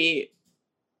movie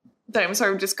that I'm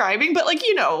sort of describing, but like,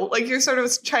 you know, like you're sort of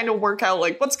trying to work out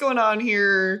like what's going on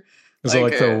here. Is it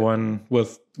like the one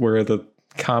with where the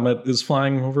comet is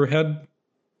flying overhead?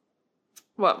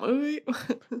 What movie?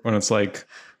 When it's like,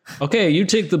 okay, you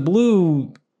take the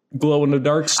blue glow in the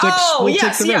dark sticks. Oh, we'll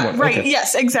yes, take the red one. right, Okay.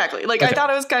 yes, exactly. Like I thought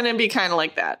it was gonna be kind of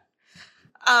like that.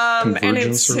 And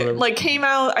it's like came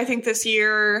out, I think, this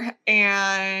year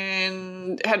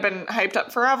and had been hyped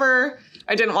up forever.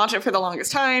 I didn't watch it for the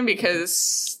longest time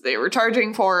because they were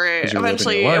charging for it.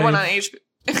 Eventually, it went on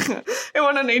it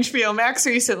went on HBO Max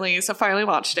recently, so finally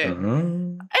watched it.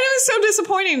 And it was so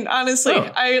disappointing, honestly.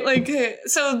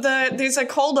 There's a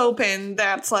cold open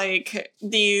that's like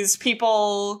these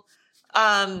people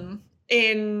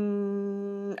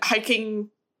in hiking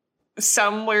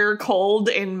somewhere cold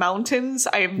in mountains.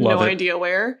 I have no idea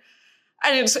where.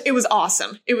 And it was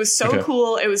awesome. It was so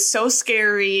cool. It was so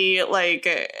scary.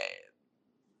 Like,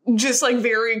 just like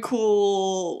very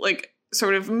cool, like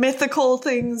sort of mythical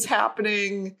things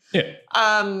happening. Yeah.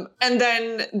 And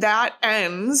then that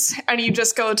ends and you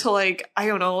just go to like, I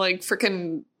don't know, like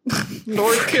freaking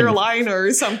North Carolina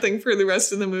or something for the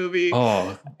rest of the movie.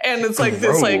 Oh, and it's like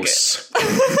gross. This like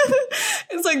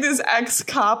it's like this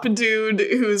ex-cop dude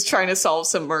who's trying to solve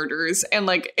some murders, and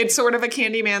like it's sort of a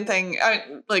Candyman thing,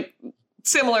 like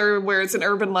similar, where it's an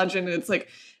urban legend, and it's like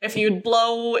if you'd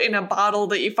blow in a bottle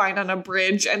that you find on a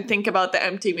bridge and think about the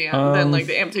empty man, then like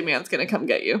the empty man's gonna come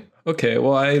get you. Okay,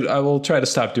 well I will try to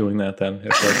stop doing that then,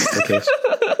 if that's the case.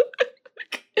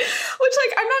 Which,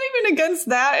 like, I'm not even against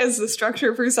that as the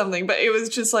structure for something, but it was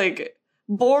just, like,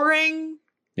 boring,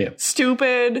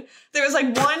 stupid. There was,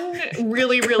 like, one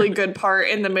really, really good part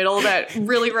in the middle that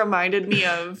really reminded me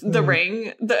of The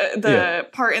Ring. The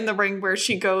part in The Ring where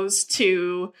she goes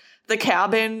to the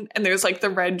cabin and there's, like, the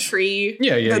red tree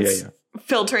that's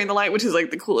filtering the light, which is,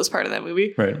 like, the coolest part of that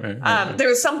movie. Right. There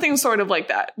was something sort of like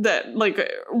that, like,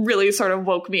 really sort of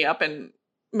woke me up and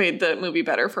made the movie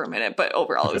better for a minute, but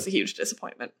overall it was a huge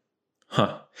disappointment.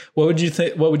 Huh. What would you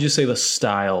think? What would you say the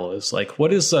style is like?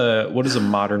 What is a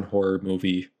modern horror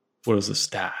movie? What is the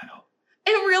style?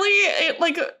 It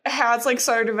like has like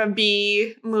sort of a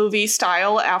B movie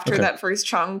style after that first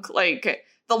chunk. Like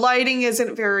the lighting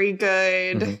isn't very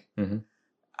good.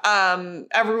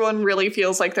 Everyone really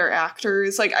feels like they're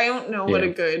actors. Like I don't know what a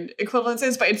good equivalence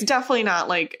is, but it's definitely not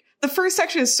like the first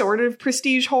section is sort of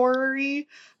prestige horror-y,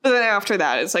 but then after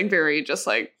that it's like very just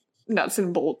like nuts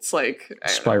and bolts, like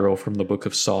Spiral from the Book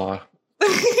of Saw.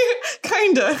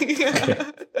 Kinda.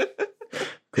 Yeah.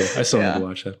 Cool. I still need to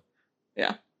watch that.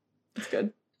 Yeah, it's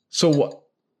good. So what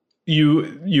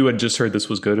you had just heard this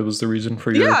was good? It was the reason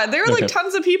for your... Yeah, there were like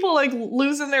tons of people like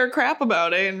losing their crap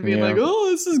about it and being like, "Oh,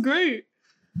 this is great."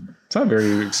 It's not a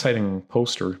very exciting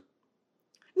poster.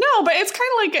 No, but it's kind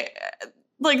of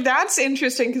like that's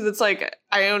interesting because it's like,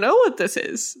 I don't know what this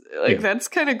is. Like, that's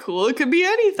kind of cool. It could be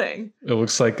anything. It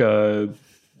looks like it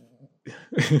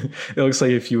looks like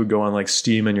if you would go on like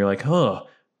Steam and you're like,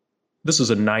 this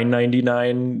is a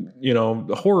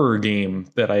 $9.99, horror game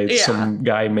that some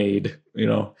guy made,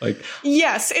 like.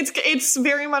 Yes, it's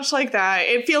very much like that.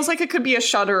 It feels like it could be a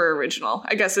Shudder original,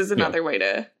 I guess is another way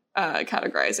to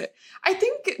categorize it. I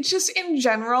think just in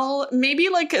general, maybe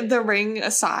like The Ring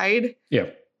aside. Yeah.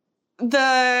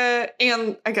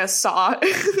 And I guess Saw,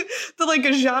 the like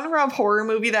a genre of horror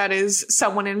movie that is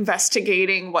someone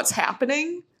investigating what's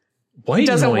happening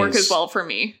doesn't work as well for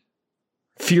me.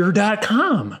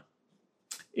 Fear.com.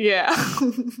 Yeah.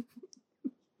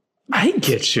 I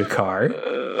get you, Car.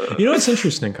 You know what's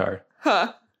interesting, Car?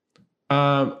 Huh.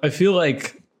 I feel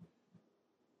like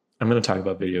I'm going to talk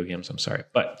about video games. I'm sorry,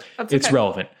 but it's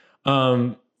relevant.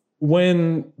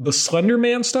 When the Slender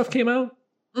Man stuff came out,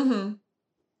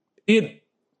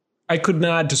 I could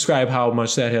not describe how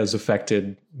much that has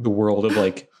affected the world of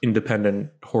like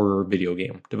independent horror video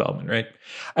game development, right?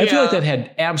 I feel like that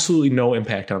had absolutely no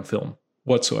impact on film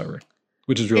whatsoever,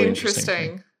 which is really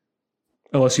interesting.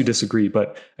 Unless you disagree,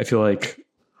 but I feel like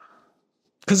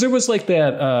because there was like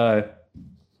that, I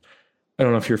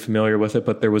don't know if you're familiar with it,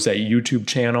 but there was that YouTube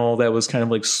channel that was kind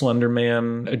of like Slender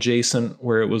Man adjacent,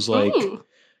 where it was like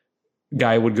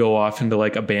guy would go off into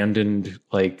like abandoned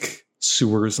like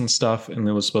sewers and stuff, and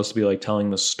it was supposed to be like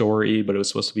telling the story, but it was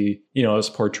supposed to be, it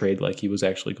was portrayed like he was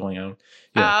actually going out.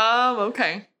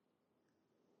 Okay.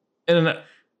 And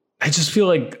I just feel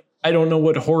like I don't know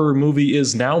what horror movie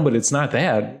is now, but it's not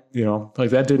that,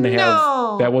 like that didn't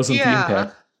have, that wasn't the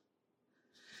impact.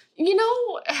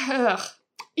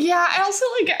 I also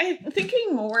like,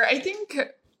 thinking more, I think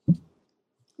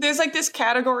there's like this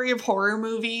category of horror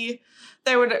movie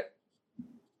that would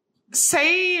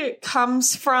say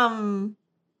comes from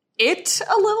It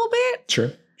a little bit.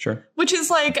 Sure. Which is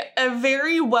like a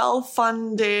very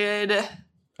well-funded,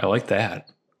 I like that,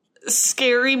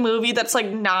 scary movie that's like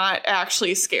not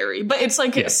actually scary, but it's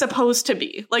like it's supposed to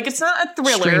be. Like it's not a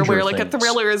thriller where like a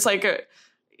thriller is like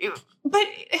but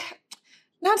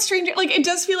not not Stranger. Like, it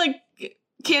does feel like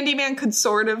Candyman could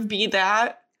sort of be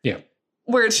that. Yeah.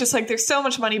 Where it's just like, there's so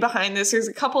much money behind this. There's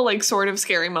a couple like sort of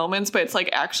scary moments, but it's like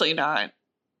actually not.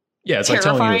 Yeah, it's like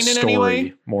telling you a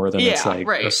story more than it's like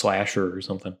a slasher or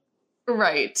something.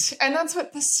 Right. And that's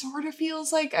what this sort of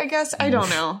feels like, I guess. I don't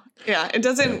know. Yeah, it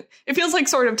doesn't. Yeah. It feels like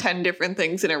sort of 10 different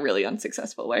things in a really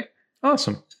unsuccessful way.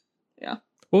 Awesome. Yeah.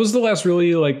 What was the last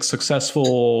really like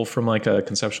successful from like a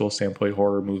conceptual standpoint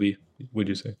horror movie, would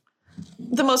you say?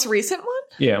 The most recent one?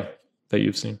 Yeah, that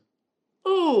you've seen.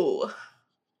 Ooh.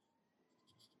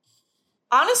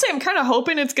 Honestly, I'm kind of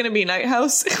hoping it's going to be Night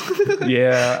House.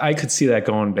 Yeah, I could see that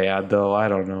going bad, though. I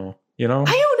don't know. You know?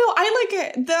 I don't know. I like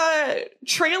it. The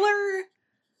trailer.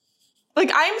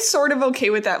 Like, I'm sort of okay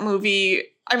with that movie.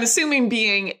 I'm assuming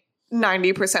being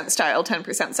 90% style,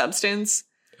 10% substance.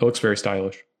 It looks very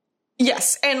stylish.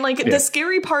 Yes. And like the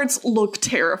scary parts look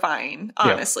terrifying,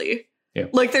 honestly. Yeah.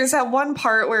 Like there's that one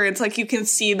part where it's like you can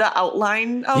see the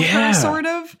outline of her, sort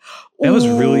of. That was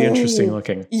really interesting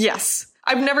looking. Yes.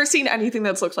 I've never seen anything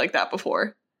that's looked like that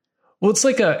before. Well, it's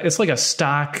like a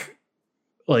stock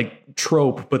like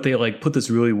trope, but they like put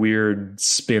this really weird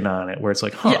spin on it where it's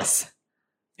like, yes.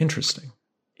 Interesting.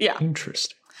 Yeah.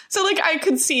 Interesting. So like I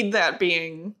could see that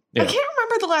being I can't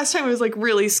remember the last time I was like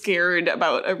really scared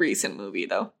about a recent movie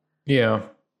though. Yeah.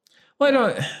 Well, I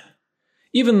don't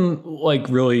even like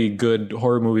really good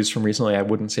horror movies from recently, I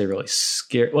wouldn't say really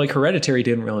scare. Like Hereditary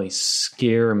didn't really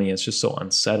scare me. It's just so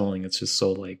unsettling. It's just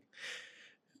so like,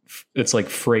 it's like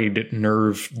frayed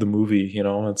nerve, the movie, you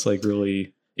know, it's like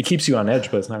really, it keeps you on edge,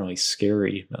 but it's not really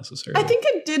scary necessarily. I think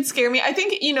it did scare me. I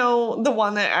think, you know, the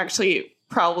one that actually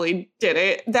probably did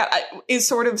it, that is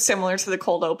sort of similar to the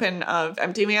cold open of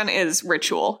Empty Man, is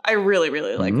Ritual. I really,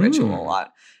 really like Ritual a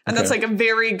lot. And that's like a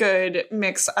very good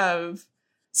mix of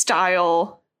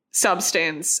style,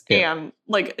 substance, and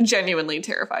like genuinely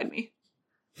terrified me.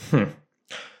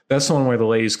 That's the one where the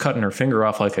lady's cutting her finger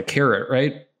off like a carrot,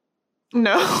 right?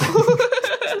 No.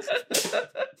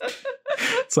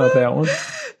 It's not that one?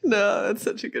 No, it's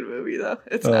such a good movie though.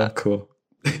 It's not. Cool.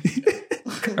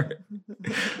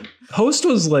 Host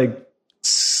was like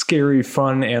scary,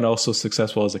 fun, and also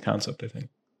successful as a concept, I think.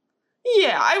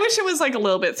 Yeah, I wish it was like a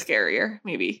little bit scarier,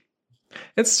 maybe.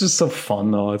 It's just so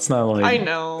fun though. It's not like, I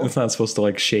know. It's not supposed to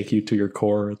like shake you to your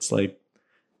core. It's like,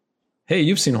 hey,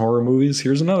 you've seen horror movies.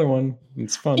 Here's another one.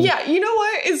 It's fun. Yeah, you know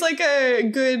what is like a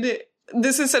good,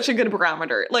 this is such a good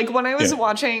barometer. Like when I was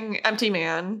watching Empty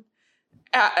Man,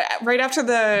 right after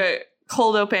the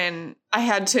cold open, I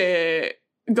had to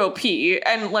go pee,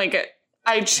 and like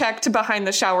I checked behind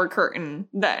the shower curtain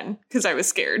then because I was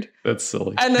scared. That's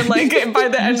silly. And then like by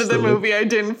the end of the movie, I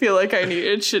didn't feel like I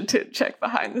needed to check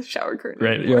behind the shower curtain.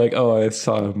 Right. Anymore. You're like, oh, I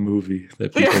saw a movie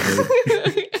that people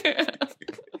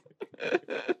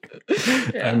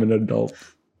did. I'm an adult.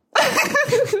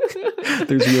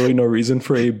 There's really no reason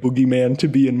for a boogeyman to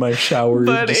be in my shower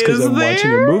just because I'm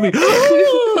watching a movie.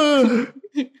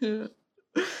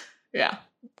 Yeah.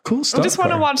 Cool stuff. I just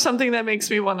want to watch something that makes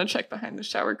me want to check behind the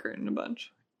shower curtain a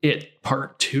bunch. It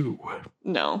Part 2.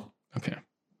 No. Okay.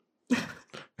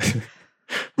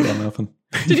 Well, nothing.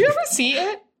 Did you ever see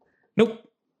it? Nope.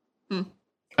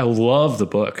 I love the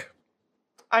book.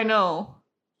 I know.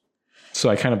 So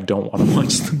I kind of don't want to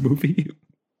watch the movie.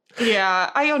 Yeah,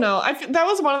 I don't know. That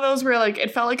was one of those where like it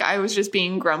felt like I was just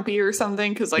being grumpy or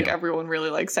something because like everyone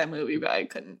really likes that movie, but I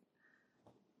couldn't.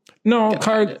 No,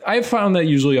 I've found that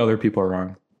usually other people are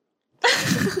wrong.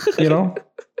 You know?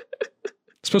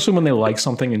 Especially when they like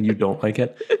something and you don't like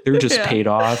it. They're just paid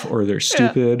off, or they're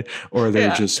stupid, or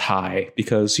they're just high.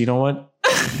 Because you know what?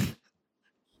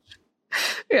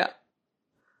 Yeah.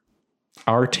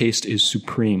 Our taste is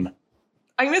supreme.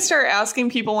 I'm going to start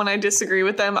asking people when I disagree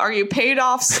with them, are you paid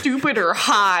off, stupid, or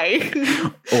high?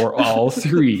 Or all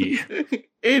three.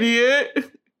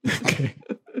 Idiot. Okay.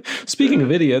 Speaking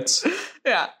of idiots.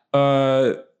 Yeah.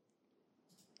 I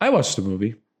watched a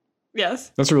movie. Yes.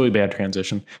 That's a really bad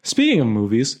transition. Speaking of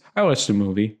movies, I watched a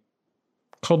movie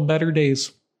called Better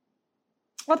Days.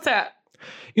 What's that?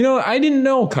 You know, I didn't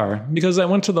know, Car, because I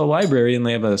went to the library and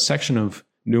they have a section of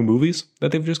new movies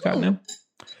that they've just gotten in.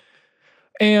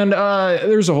 And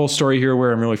there's a whole story here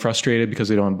where I'm really frustrated because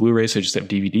they don't have Blu-rays, they just have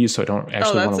DVDs, so I don't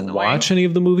actually want to watch any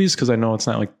of the movies because I know it's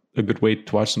not like a good way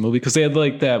to watch the movie. Because they had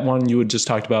like that one you had just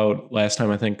talked about last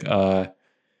time, I think,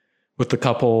 with the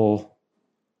couple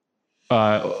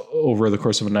over the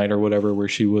course of a night or whatever, where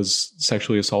she was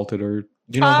sexually assaulted, or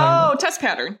you know? Test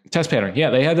Pattern. Test Pattern. Yeah,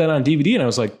 they had that on DVD, and I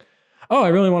was like, oh, I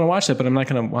really want to watch that, but I'm not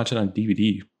going to watch it on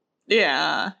DVD.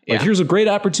 Yeah. Like, here's a great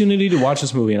opportunity to watch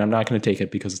this movie, and I'm not going to take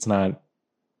it because it's not,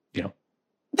 you know.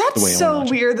 That's so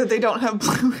weird that they don't have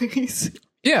Blu-rays.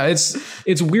 Yeah,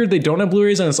 it's weird they don't have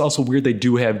Blu-rays, and it's also weird they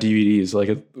do have DVDs.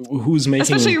 Like, who's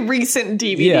making... Especially recent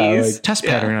DVDs. Yeah, like test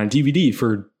pattern on DVD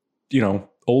for,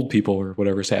 old people or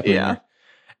whatever's happening there.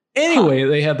 Anyway,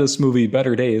 they had this movie,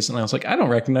 Better Days, and I was like, I don't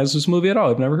recognize this movie at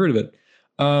all. I've never heard of it.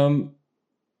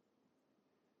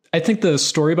 I think the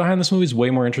story behind this movie is way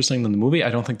more interesting than the movie. I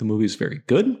don't think the movie is very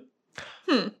good.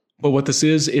 But what this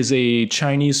is a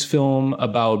Chinese film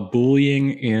about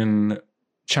bullying in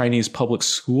Chinese public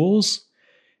schools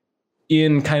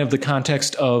in kind of the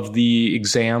context of the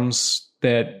exams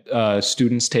that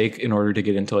students take in order to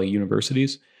get into like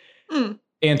universities.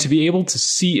 And to be able to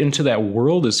see into that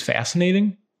world is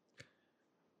fascinating,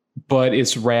 but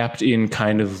it's wrapped in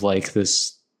kind of like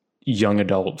this young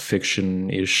adult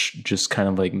fiction-ish, just kind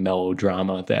of like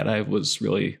melodrama that I was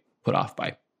really put off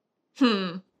by.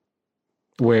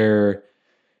 Where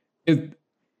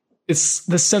it's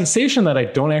the sensation that I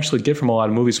don't actually get from a lot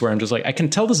of movies where I'm just like, I can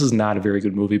tell this is not a very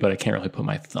good movie, but I can't really put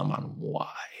my thumb on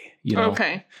why,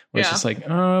 Okay. Where it's just like,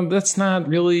 that's not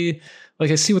really, like,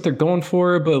 I see what they're going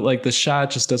for, but like the shot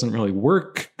just doesn't really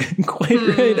work quite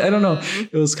right. I don't know.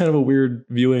 It was kind of a weird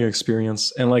viewing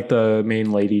experience. And like the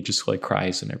main lady just like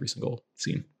cries in every single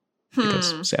scene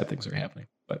because sad things are happening.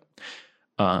 But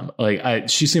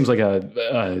she seems like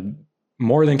a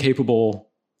more than capable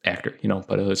actor,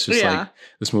 but it's just like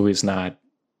this movie is not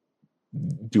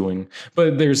doing.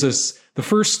 But there's the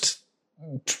first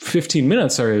 15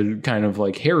 minutes are kind of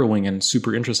like harrowing and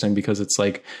super interesting because it's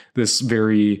like this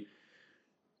very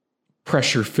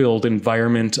pressure filled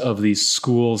environment of these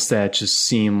schools that just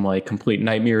seem like complete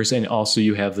nightmares. And also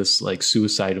you have this like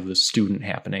suicide of the student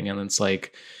happening. And it's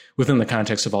like within the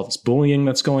context of all this bullying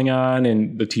that's going on,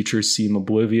 and the teachers seem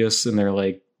oblivious and they're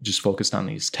like just focused on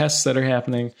these tests that are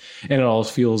happening. And it all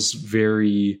feels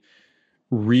very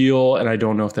real. And I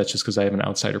don't know if that's just because I have an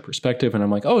outsider perspective and I'm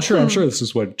like, oh, sure, I'm sure this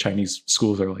is what Chinese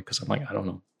schools are like. Because I'm like, I don't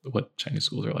know what Chinese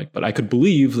schools are like, but I could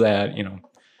believe that,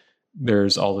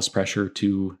 there's all this pressure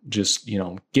to just,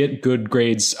 get good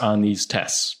grades on these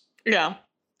tests. Yeah.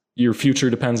 Your future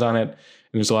depends on it. And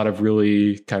there's a lot of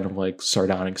really kind of like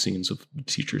sardonic scenes of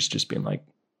teachers just being like,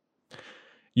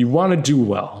 you want to do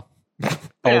well.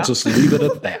 I'll just leave it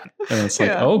at that. And it's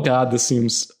like, oh God, this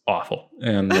seems awful.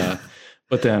 And,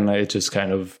 but then it just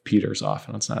kind of peters off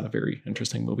and it's not a very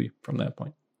interesting movie from that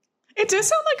point. It does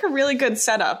sound like a really good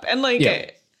setup. And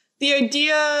like the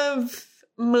idea of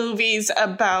movies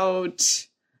about,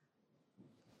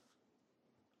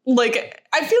 like,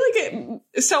 I feel like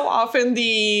so often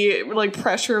the like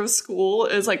pressure of school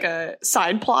is like a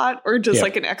side plot or just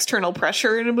like an external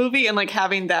pressure in a movie, and like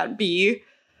having that be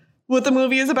what the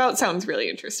movie is about sounds really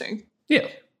interesting. Yeah.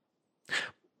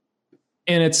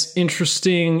 And it's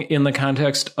interesting in the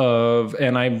context of,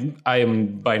 and I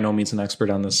am by no means an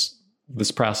expert on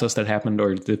this process that happened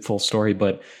or the full story,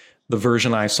 but the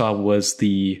version I saw was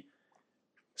the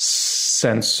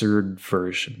censored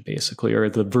version, basically, or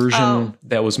the version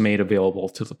that was made available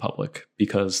to the public,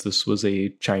 because this was a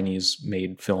Chinese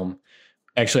made film.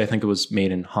 Actually, I think it was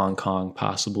made in Hong Kong,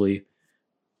 possibly,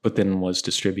 but then was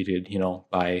distributed,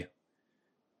 by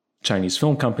Chinese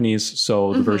film companies.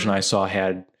 So the version I saw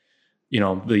had,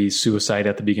 the suicide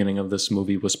at the beginning of this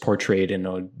movie was portrayed in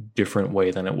a different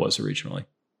way than it was originally.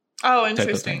 Oh,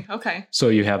 interesting. Okay. So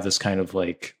you have this kind of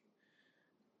like,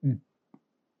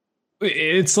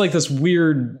 it's like this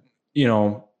weird,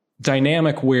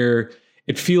 dynamic where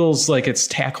it feels like it's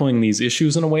tackling these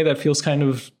issues in a way that feels kind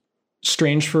of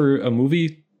strange for a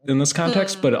movie in this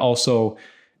context, but also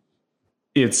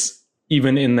it's,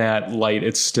 even in that light,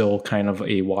 it's still kind of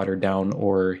a watered down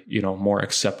or, more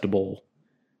acceptable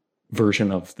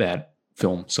version of that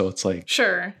film. So it's like,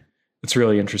 sure, it's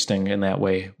really interesting in that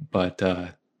way, but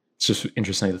it's just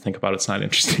interesting to think about. It's not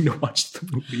interesting to watch the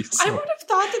movie. So. I would have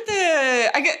thought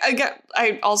that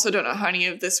I also don't know how any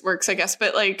of this works, I guess,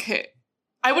 but like,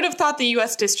 I would have thought the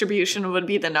US distribution would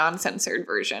be the non-censored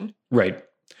version. Right.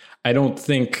 I don't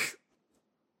think,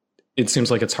 it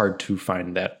seems like it's hard to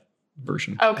find that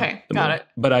version. Okay, got it.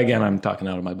 But again, I'm talking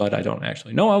out of my butt. I don't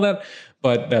actually know all that,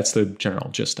 but that's the general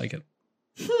gist I get.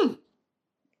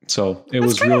 So it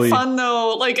was kind really of fun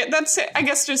though. Like that's, I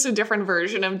guess, just a different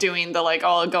version of doing the like,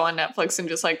 I'll go on Netflix and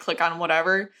just like click on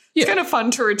whatever. It's kind of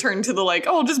fun to return to the like,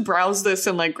 oh, I'll just browse this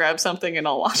and like grab something and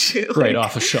I'll watch it. Like, right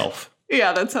off a shelf.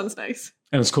 Yeah, that sounds nice.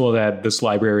 And it's cool that this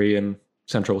library in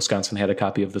central Wisconsin had a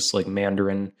copy of this like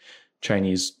Mandarin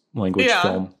Chinese language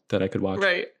film that I could watch.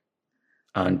 Right.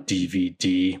 On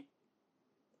DVD.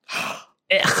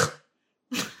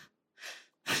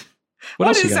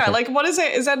 What is that? Like, what is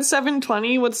it? Is that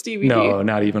 720? What's DVD? No,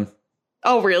 not even.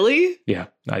 Oh, really? Yeah,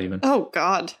 not even. Oh,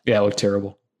 God. Yeah, it looked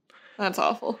terrible. That's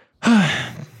awful.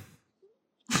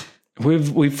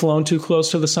 We've flown too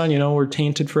close to the sun. We're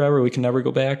tainted forever. We can never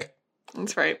go back.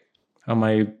 That's right. On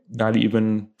my not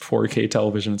even 4K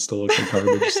television, it still looks like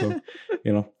garbage. So,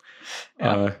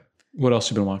 Yeah. What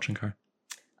else you been watching, Car?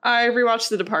 I rewatched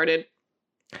The Departed.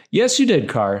 Yes, you did,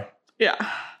 Car. Yeah.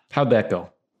 How'd that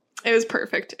go? It was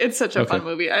perfect. It's such a fun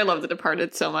movie. I love The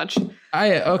Departed so much.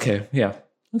 Okay. Yeah.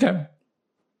 Okay.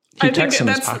 He texts in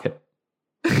his pocket.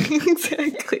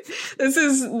 Exactly. This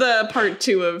is the part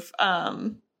 2 of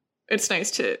it's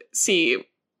nice to see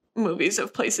movies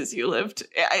of places you lived.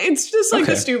 It's just like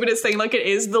the stupidest thing. Like, it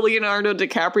is the Leonardo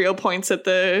DiCaprio points at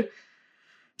the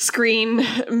screen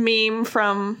meme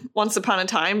from Once Upon a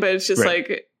Time, but it's just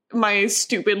like my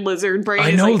stupid lizard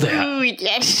brain is like, that. Ooh,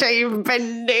 yes, I've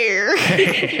been there.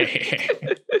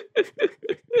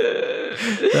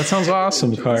 That sounds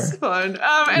awesome, Car. It's fun.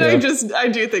 And I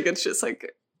do think it's just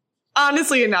like,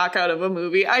 honestly, a knockout of a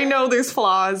movie. I know there's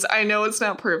flaws. I know it's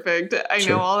not perfect. I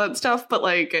know all that stuff, but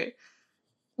like,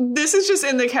 this is just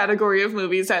in the category of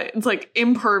movies that it's like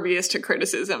impervious to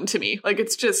criticism to me. Like,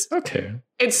 it's just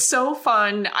it's so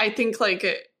fun. I think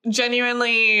like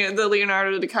genuinely the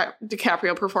Leonardo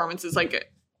DiCaprio performance is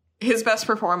like his best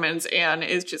performance and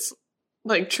is just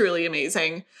like truly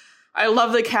amazing. I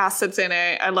love the cast that's in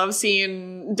it. I love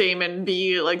seeing Damon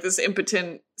be like this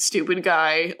impotent, stupid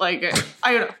guy. Like,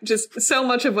 I don't know, just so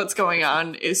much of what's going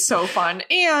on is so fun.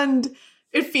 And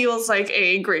it feels like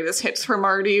a greatest hits for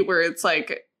Marty, where it's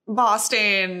like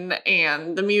Boston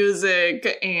and the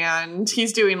music, and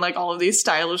he's doing like all of these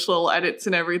stylish little edits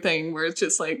and everything, where it's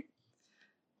just like,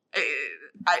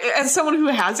 as someone who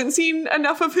hasn't seen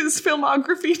enough of his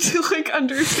filmography to like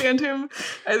understand him,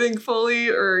 I think fully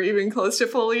or even close to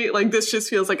fully, like, this just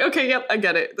feels like, okay, yep, I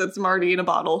get it. That's Marty in a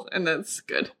bottle, and that's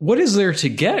good. What is there to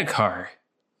get, Car?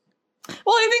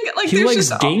 Well, I think like he likes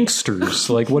gangsters.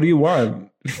 Like, what do you want?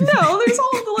 No, there's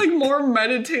all the like more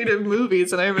meditative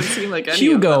movies, and I haven't seen like any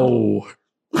Hugo. Of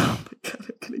them. Oh my god,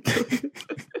 I'm gonna kill you.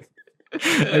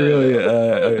 I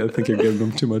really, I think you're giving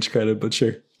them too much credit, but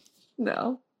sure.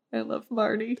 No. I love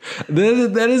Marty.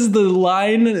 That is the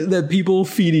line that people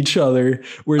feed each other,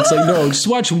 where it's like, no, just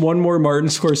watch one more Martin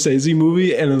Scorsese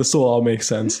movie and this will all make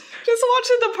sense. Just watch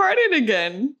The Departed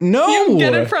again. No. If you don't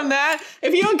get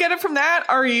it from that,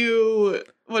 are you,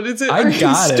 what is it? Are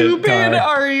you stupid?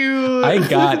 Are you? I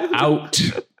got out.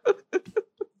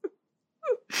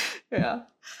 Yeah.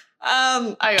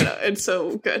 I don't know. It's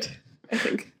so good, I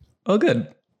think. Oh,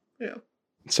 good. Yeah.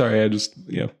 Sorry, I just,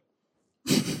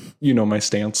 you know my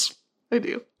stance. I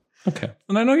do. Okay.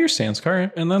 And I know your stance,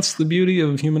 Car, and that's the beauty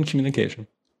of human communication.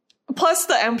 Plus,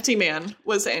 the empty man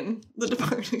was in The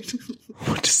Departed.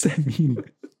 What does that mean?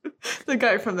 The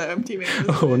guy from The Empty Man.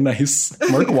 Oh, nice.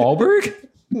 Mark Wahlberg?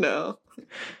 No.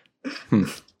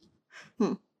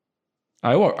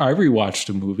 I rewatched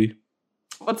a movie.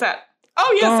 What's that?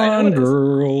 Oh, yes, Gone I know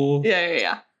Girl.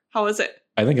 Yeah. How is it?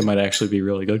 I think it might actually be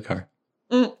really good, Car.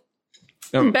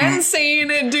 Ben's saying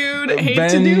it, dude. I hate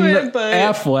to do it, but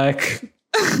Affleck.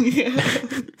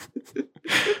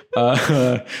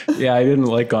 Yeah, I didn't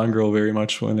like Gone Girl very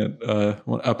much when it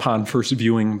upon first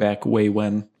viewing back way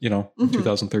when,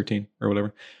 2013 or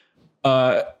whatever.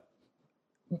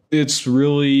 It's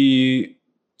really,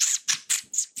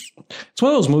 it's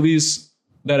one of those movies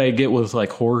that I get with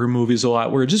like horror movies a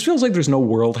lot, where it just feels like there's no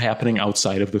world happening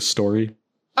outside of the story.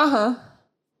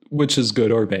 Which is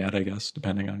good or bad, I guess,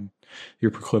 depending on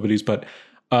your proclivities. But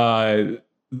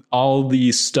all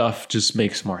the stuff just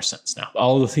makes more sense now.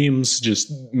 All the themes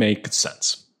just make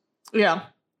sense. Yeah.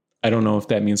 I don't know if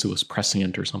that means it was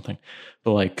prescient or something,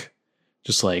 but like,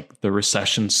 just like the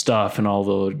recession stuff and all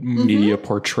the media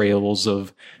portrayals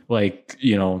of like,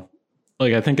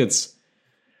 like, I think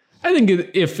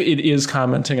if it is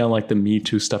commenting on like the Me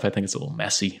Too stuff, I think it's a little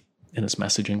messy in its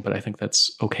messaging, but I think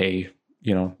that's okay.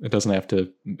 It doesn't have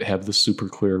to have the super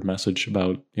clear message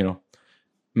about,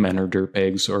 men are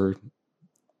dirtbags or,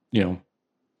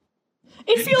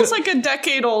 It feels like a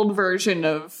decade-old version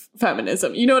of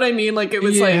feminism. You know what I mean? Like, it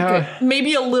was like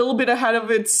maybe a little bit ahead of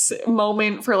its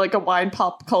moment for like a wide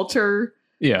pop culture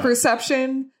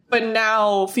perception, but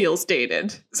now feels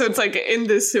dated. So it's like in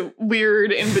this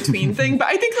weird in-between thing. But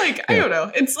I think like, I don't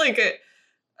know. It's like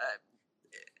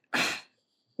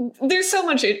there's so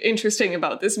much interesting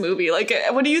about this movie. Like,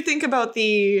 what do you think about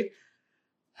I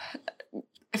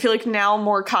feel like now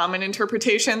more common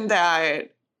interpretation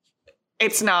that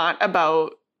it's not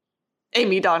about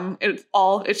Amy Dunn at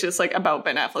all. It's just like about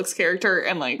Ben Affleck's character.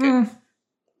 And like,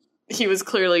 he was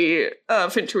clearly,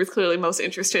 Fincher was clearly most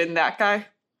interested in that guy.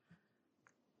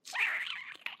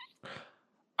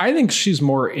 I think she's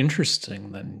more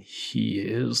interesting than he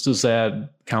is. Does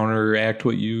that counteract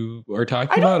what you are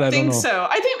talking about? I don't think so.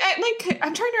 I think, like,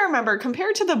 I'm trying to remember,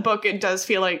 compared to the book, it does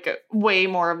feel like way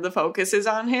more of the focus is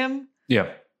on him.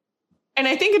 Yeah. And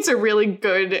I think it's a really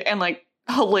good and, like,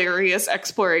 hilarious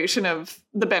exploration of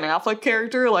the Ben Affleck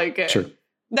character. Like, sure.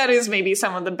 That is maybe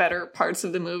some of the better parts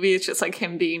of the movie. It's just like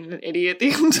him being an idiot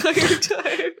the entire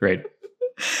time. Right.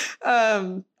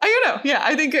 I don't know. Yeah,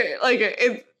 I think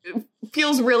it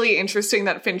feels really interesting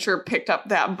that Fincher picked up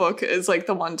that book as like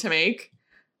the one to make.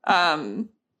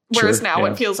 Whereas now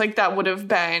it feels like that would have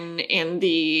been in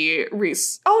the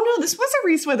Reese. Oh no, this was a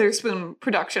Reese Witherspoon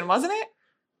production, wasn't it?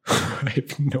 I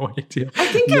have no idea. I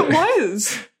think it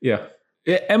was. Yeah.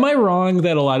 Am I wrong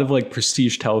that a lot of like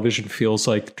prestige television feels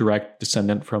like direct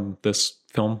descendant from this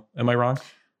film? Am I wrong?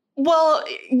 Well,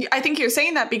 I think you're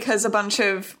saying that because a bunch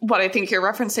of what I think you're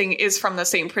referencing is from the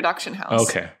same production house.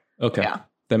 Okay. Yeah.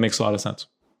 That makes a lot of sense.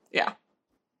 Yeah.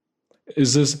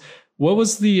 What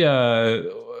was the,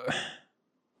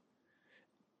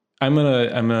 I'm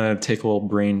gonna take a little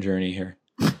brain journey here.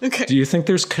 Okay. Do you think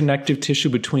there's connective tissue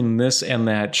between this and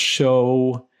that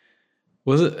show?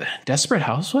 Was it Desperate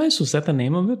Housewives? Was that the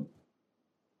name of it?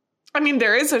 I mean,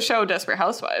 there is a show, Desperate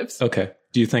Housewives. Okay.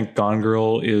 Do you think Gone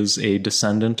Girl is a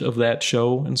descendant of that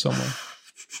show in some way?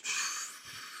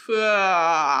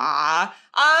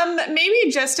 Maybe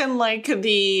just in like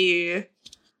the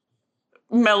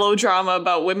melodrama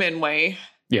about women way.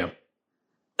 Yeah.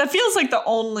 That feels like the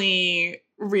only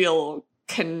real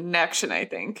connection, I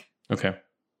think. Okay.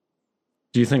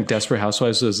 Do you think Desperate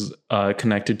Housewives is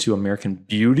connected to American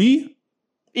Beauty?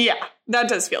 Yeah, that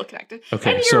does feel connected.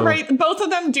 Okay, and you're right. Both of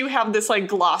them do have this like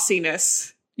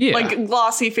glossiness. Yeah. Like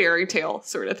glossy fairy tale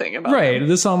sort of thing about right. them.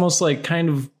 This almost like kind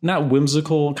of not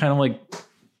whimsical, kind of like,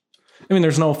 I mean,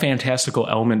 there's no fantastical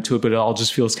element to it, but it all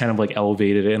just feels kind of like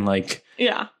elevated and like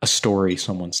a story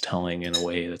someone's telling in a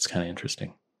way that's kind of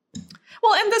interesting.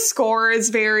 Well, and the score is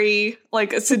very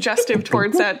like suggestive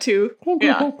towards that too.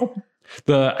 Yeah.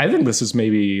 I think this is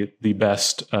maybe the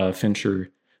best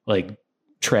Fincher like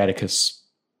Traticus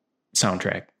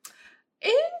soundtrack.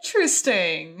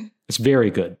 Interesting. It's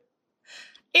very good.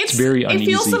 It's very uneasy. It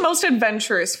feels the most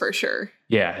adventurous for sure.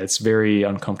 Yeah, it's very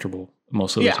uncomfortable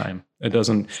most of the time. It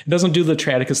doesn't do the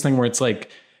Traticus thing where it's like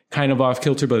kind of off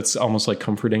kilter, but it's almost like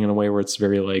comforting in a way where it's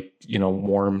very like, you know,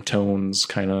 warm tones,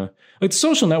 kind of like the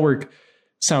Social Network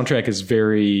soundtrack is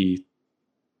very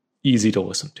easy to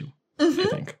listen to. I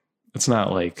think it's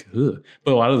not like, ugh.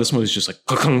 But a lot of this movie is just like,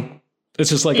 it's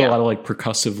just like a lot of like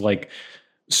percussive, like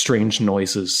strange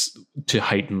noises to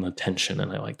heighten the tension.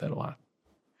 And I like that a lot.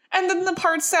 And then the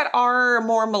parts that are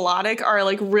more melodic are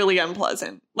like really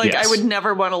unpleasant. Like I would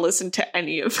never want to listen to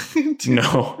any of it.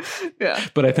 No. Yeah.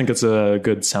 But I think it's a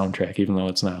good soundtrack, even though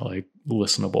it's not like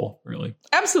listenable, really.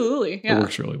 Absolutely. Yeah. It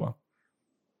works really well.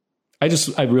 I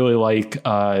really like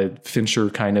Fincher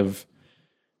kind of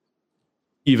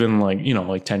even like, you know,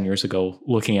 like 10 years ago,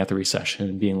 looking at the recession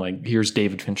and being like, here's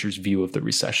David Fincher's view of the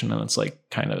recession. And it's like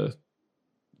kind of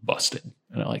busted.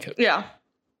 And I like it. Yeah.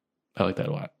 I like that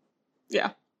a lot.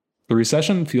 Yeah. The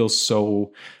recession feels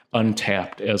so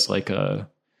untapped as like it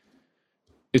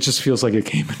just feels like it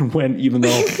came and went, even though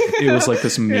it was like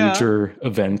this major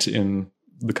event in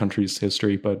the country's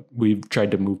history, but we've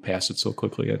tried to move past it so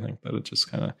quickly. I think that it just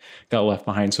kind of got left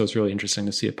behind. So it's really interesting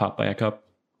to see it pop back up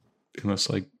in this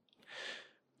like,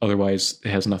 otherwise it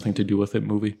has nothing to do with it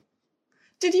movie.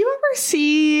 Did you ever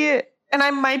see, and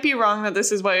I might be wrong that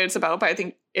this is what it's about, but I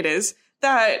think it is,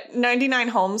 that 99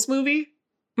 Homes movie?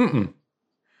 Mm-mm.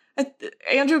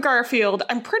 Andrew Garfield,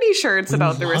 I'm pretty sure it's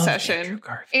about the recession.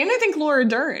 And I think Laura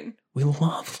Dern. We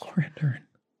love Laura Dern.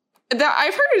 That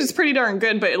I've heard it is pretty darn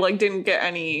good, but it like didn't get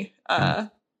any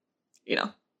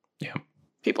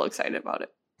people excited about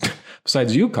it.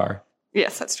 Besides you, Car.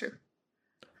 Yes, that's true.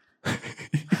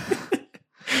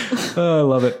 Oh, I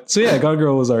love it. So yeah, Gone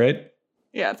Girl was all right.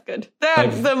 Yeah, it's good.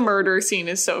 The murder scene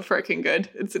is so freaking good.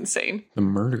 It's insane. The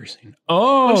murder scene.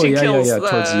 Oh, yeah. Towards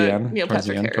the end. Neil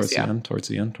Patrick Harris, Towards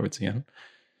the end.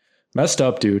 Messed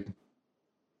up, dude.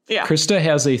 Yeah. Krista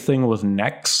has a thing with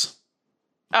necks.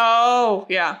 Oh,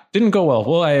 yeah. Didn't go well.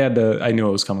 Well, I knew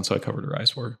it was coming, so I covered her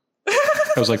eyes for her.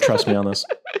 I was like, trust me on this.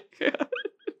 Yeah.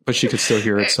 But she could still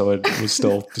hear it, so it was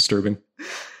still disturbing.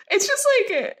 It's just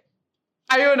like,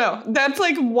 I don't know. That's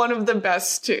like one of the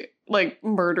best like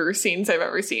murder scenes I've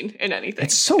ever seen in anything.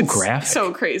 It's so graphic.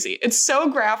 So crazy. It's so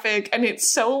graphic and it's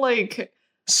so like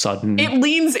sudden. It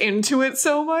leans into it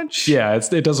so much. Yeah,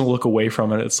 it doesn't look away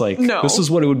from it. It's like, this is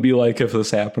what it would be like if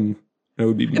this happened It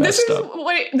would be messed up.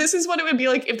 This is what it would be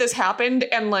like if this happened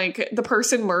and like the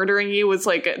person murdering you was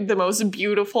like the most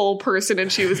beautiful person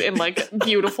and she was in like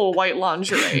beautiful white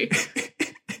lingerie,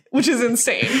 which is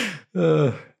insane.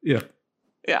 Yeah.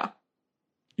 Yeah.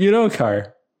 You know,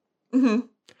 Car. Mm-hmm.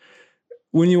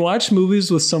 When you watch movies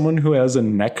with someone who has a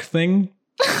neck thing,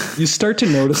 you start to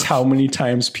notice how many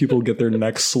times people get their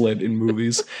neck slit in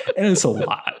movies, and it's a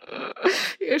lot.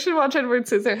 You should watch Edward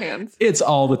Scissorhands. It's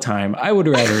all the time. I would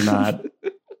rather not.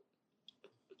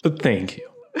 But thank you.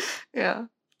 Yeah.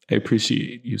 I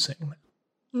appreciate you saying that.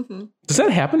 Mm-hmm. Does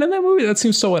that happen in that movie? That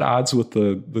seems so at odds with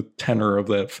the tenor of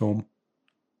that film.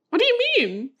 What do you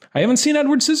mean? I haven't seen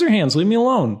Edward Scissorhands. Leave me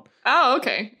alone. Oh,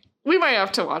 okay. We might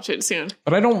have to watch it soon.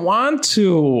 But I don't want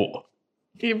to.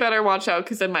 You better watch out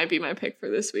because it might be my pick for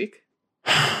this week.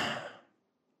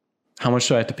 How much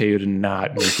do I have to pay you to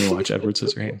not make me watch Edward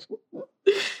Scissorhands?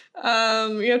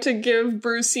 You have to give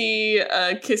Brucey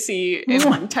a kissy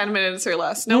in 10 minutes or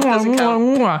less. Nope, doesn't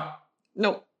count.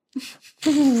 Nope.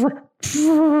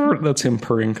 That's him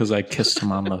purring because I kissed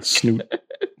him on the snoot.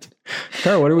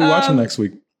 Cara, what are we watching next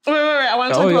week? Wait. I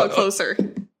want to talk about Closer.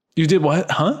 You did what?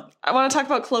 Huh? I want to talk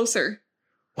about Closer.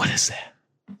 What is that?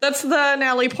 That's the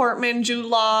Natalie Portman, Jude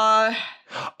Law.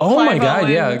 Oh Clive my God,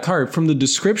 Owen. yeah. Cara, from the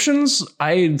descriptions,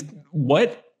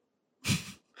 what?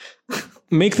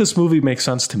 Make this movie make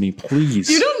sense to me, please.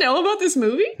 You don't know about this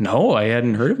movie? No, I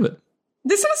hadn't heard of it.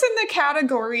 This was in the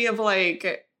category of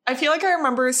like, I feel like I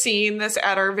remember seeing this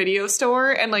at our video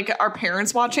store and like our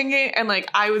parents watching it. And like,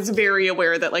 I was very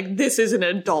aware that like, this is an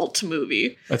adult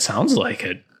movie. That sounds like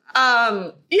it.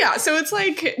 Yeah. So it's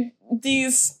like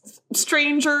these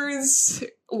strangers'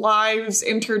 lives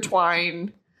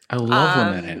intertwine. I love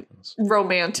when that happens.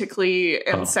 Romantically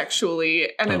and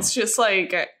sexually. And it's just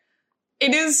like,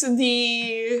 it is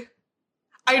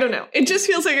I don't know. It just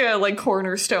feels like a like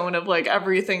cornerstone of like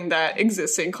everything that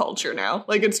exists in culture now.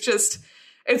 Like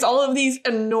it's all of these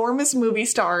enormous movie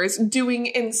stars doing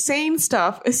insane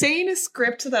stuff, saying a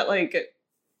script that like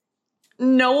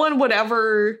no one would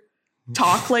ever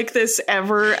talk like this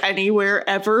ever, anywhere,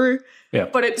 ever. Yeah.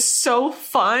 But it's so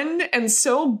fun and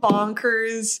so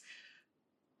bonkers.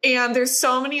 And there's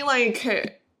so many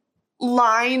like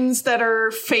lines that are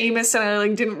famous and I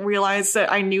like didn't realize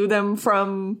that I knew them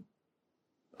from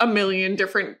a million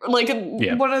different like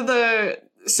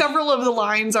several of the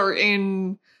lines are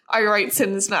in I Write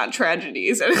Sins Not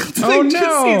Tragedies. And it's oh like,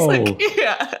 no. like,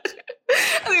 yeah.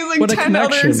 And there's like 10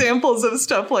 other examples of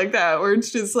stuff like that where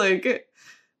it's just like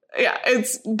yeah,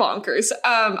 it's bonkers.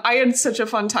 I had such a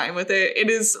fun time with it. It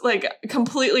is like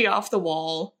completely off the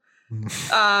wall.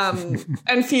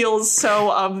 And feels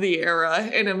so of the era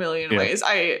in a million ways.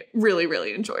 I really,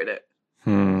 really enjoyed it.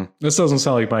 This doesn't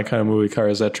sound like my kind of movie. Car,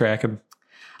 is that tracking?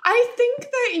 I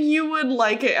think that you would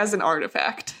like it as an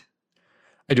artifact.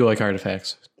 I do like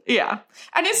artifacts. Yeah.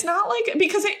 And it's not like,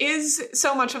 because it is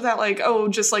so much of that, like, oh,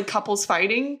 just like couples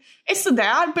fighting. It's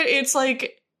that, but it's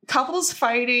like couples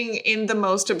fighting in the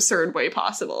most absurd way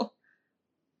possible.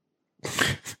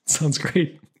 Sounds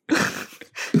great.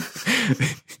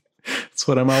 That's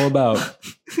what I'm all about.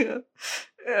 Yeah.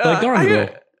 Like Gone Girl.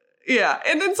 Yeah.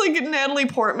 And it's like Natalie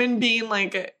Portman being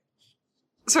like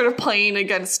sort of playing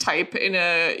against type in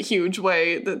a huge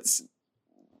way that's,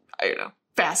 I don't know,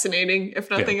 fascinating,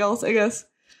 if nothing else, I guess.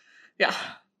 Yeah.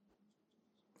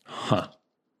 Huh.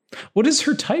 What is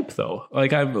her type, though?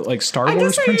 Like, I'm like Star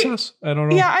Wars princess? I don't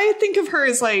know. Yeah, I think of her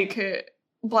as like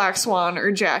Black Swan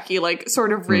or Jackie, like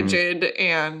sort of rigid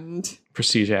and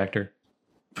prestige actor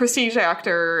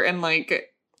and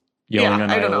like yelling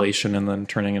annihilation and then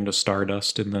turning into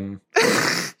stardust and then I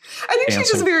think dancing.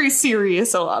 She's just very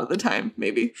serious a lot of the time,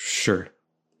 maybe. Sure.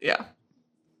 Yeah.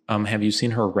 Have you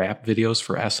seen her rap videos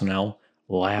for SNL?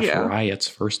 Laugh riots,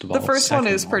 first of all. The first one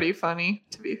is pretty funny,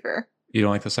 to be fair. You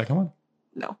don't like the second one?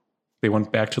 No. They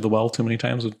went back to the well too many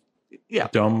times with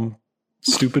dumb,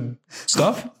 stupid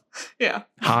stuff? Yeah.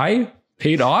 High?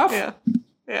 Paid off? Yeah.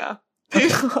 Yeah.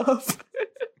 Paid off.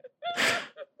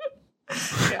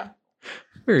 Yeah.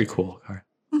 Very cool, Car.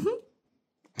 Mm-hmm.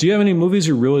 Do you have any movies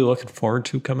you're really looking forward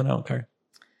to coming out, Car?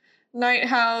 Night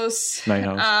House.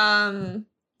 There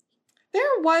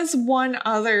was one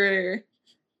other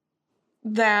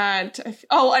that...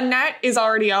 Annette is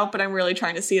already out, but I'm really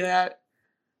trying to see that.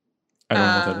 I don't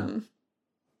know what that is.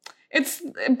 It's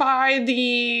by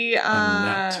the...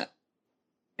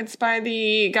 it's by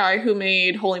the guy who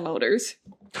made Holy Motors.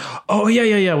 Oh,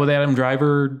 yeah. With Adam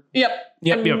Driver. Yep.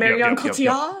 Marion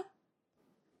Cotillard.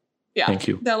 Yeah. Thank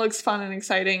you. That looks fun and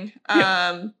exciting.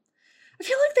 I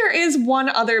feel like there is one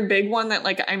other big one that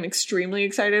like I'm extremely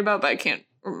excited about, but I can't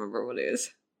remember what it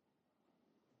is.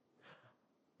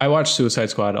 I watched Suicide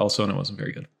Squad also, and it wasn't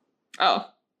very good. Oh.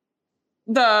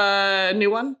 The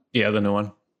new one? Yeah, the new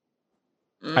one.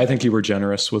 I think you were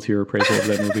generous with your appraisal of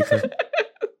that movie.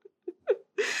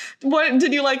 What,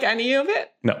 did you like any of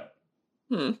it? No.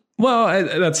 Well,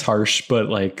 that's harsh, but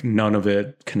like none of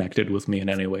it connected with me in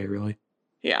any way, really.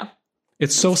 Yeah.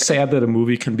 It's so sad that a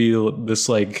movie can be this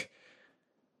like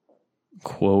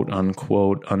quote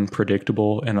unquote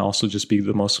unpredictable and also just be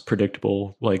the most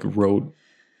predictable, like rote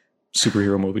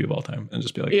superhero movie of all time and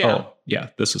just be like, oh, yeah,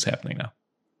 this is happening now.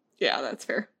 Yeah, that's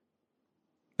fair.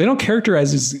 They don't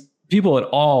characterize these people at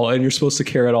all, and you're supposed to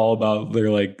care at all about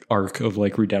their like arc of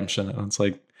like redemption. And it's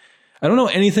like, I don't know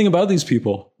anything about these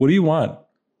people. What do you want?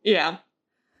 Yeah.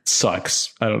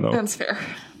 Sucks. I don't know. That's fair.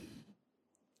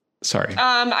 Sorry.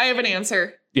 I have an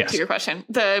answer to your question.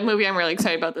 The movie I'm really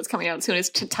excited about that's coming out soon is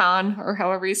Titan, or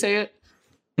however you say it.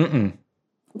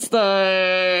 It's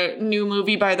the new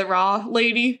movie by the Raw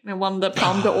lady. It won the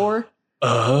Palme d'Or.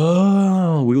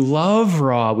 Oh, we love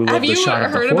Raw. We love the shot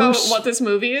of the horse. Have you heard about what this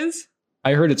movie is?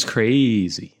 I heard it's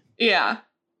crazy. Yeah.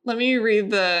 Let me read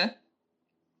the...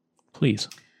 Please.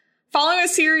 Following a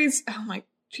series... Oh my...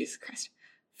 Jesus Christ.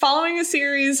 Following a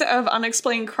series of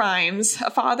unexplained crimes, a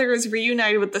father is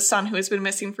reunited with the son who has been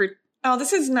missing for... Oh,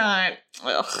 this is not...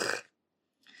 Ugh.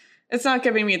 It's not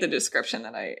giving me the description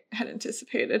that I had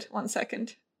anticipated. 1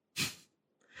 second.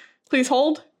 Please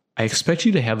hold. I expect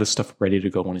you to have this stuff ready to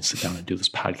go when you sit down and do this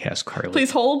podcast, Carly.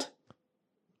 Please hold.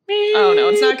 Oh, no,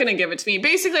 it's not going to give it to me.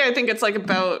 Basically, I think it's like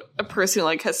about a person who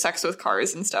like has sex with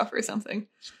cars and stuff or something.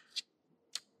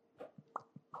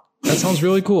 That sounds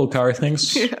really cool, Car.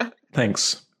 Thanks. Yeah.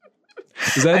 Thanks.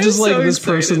 Is that just like this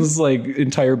person's like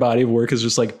entire body of work is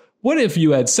just like, what if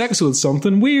you had sex with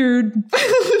something weird?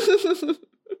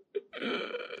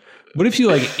 What if you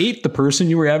like ate the person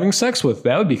you were having sex with?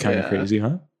 That would be kind of crazy,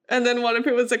 huh? And then what if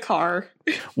it was a car?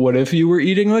 What if you were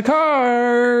eating the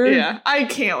car? Yeah, I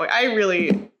can't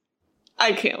wait.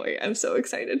 I can't wait. I'm so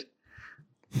excited.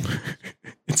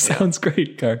 It sounds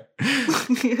great, Car.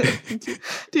 Do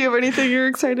you have anything you're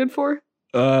excited for?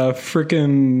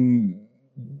 Frickin'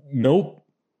 nope.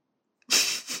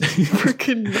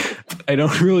 Frickin' nope. I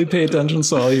don't really pay attention,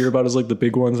 so all I hear about is like the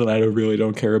big ones, and I really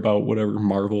don't care about whatever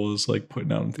Marvel is like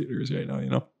putting out in theaters right now, you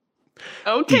know?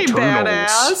 Okay, Eternals.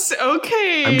 Badass.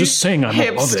 Okay. I'm just saying I'm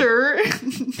hipster.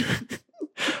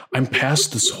 I'm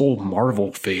past this whole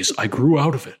Marvel phase. I grew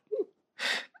out of it.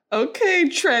 Okay,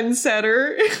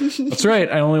 trendsetter. That's right.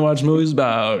 I only watch movies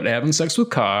about having sex with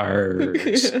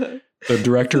cars. Yeah. The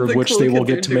director of which cool they will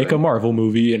get to make a Marvel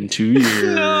movie in 2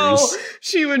 years. No,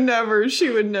 she would never. She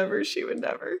would never. She would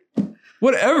never.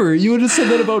 Whatever. You would have said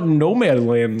that about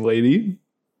Nomadland, lady.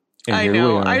 And I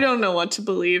know. I don't know what to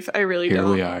believe. I really don't.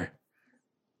 Here we are.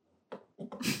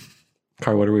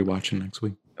 Car, what are we watching next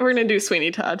week? We're going to do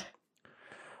Sweeney Todd.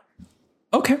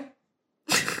 Okay.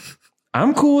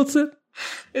 I'm cool with it.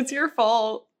 It's your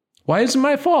fault. Why is it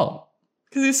my fault?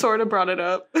 Because you sort of brought it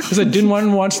up. Because I didn't want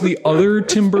to watch the other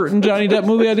Tim Burton Johnny Depp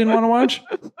movie I didn't want to watch?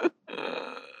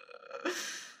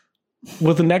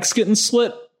 With the necks getting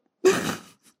slit?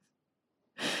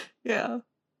 Yeah.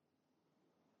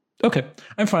 Okay,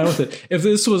 I'm fine with it. If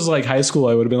this was like high school,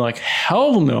 I would have been like,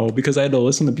 hell no, because I had to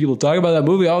listen to people talk about that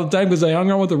movie all the time because I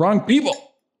hung out with the wrong people.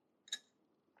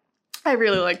 I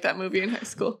really liked that movie in high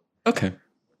school. Okay.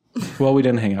 Well, we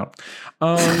didn't hang out.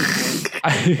 I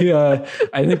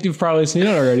think you've probably seen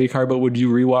it already, Car, but would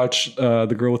you rewatch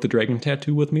The Girl with the Dragon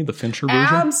Tattoo with me, the Fincher version?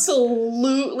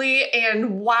 Absolutely.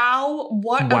 And wow,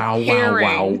 what a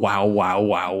pairing. Wow.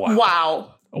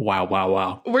 Wow.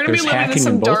 We're going to be living in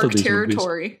some dark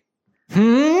territory.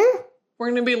 We're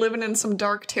going to be living in some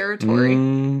dark territory.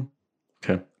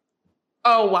 Okay.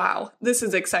 Oh, wow. This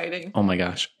is exciting. Oh, my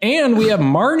gosh. And we have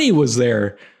Marnie was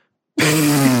there.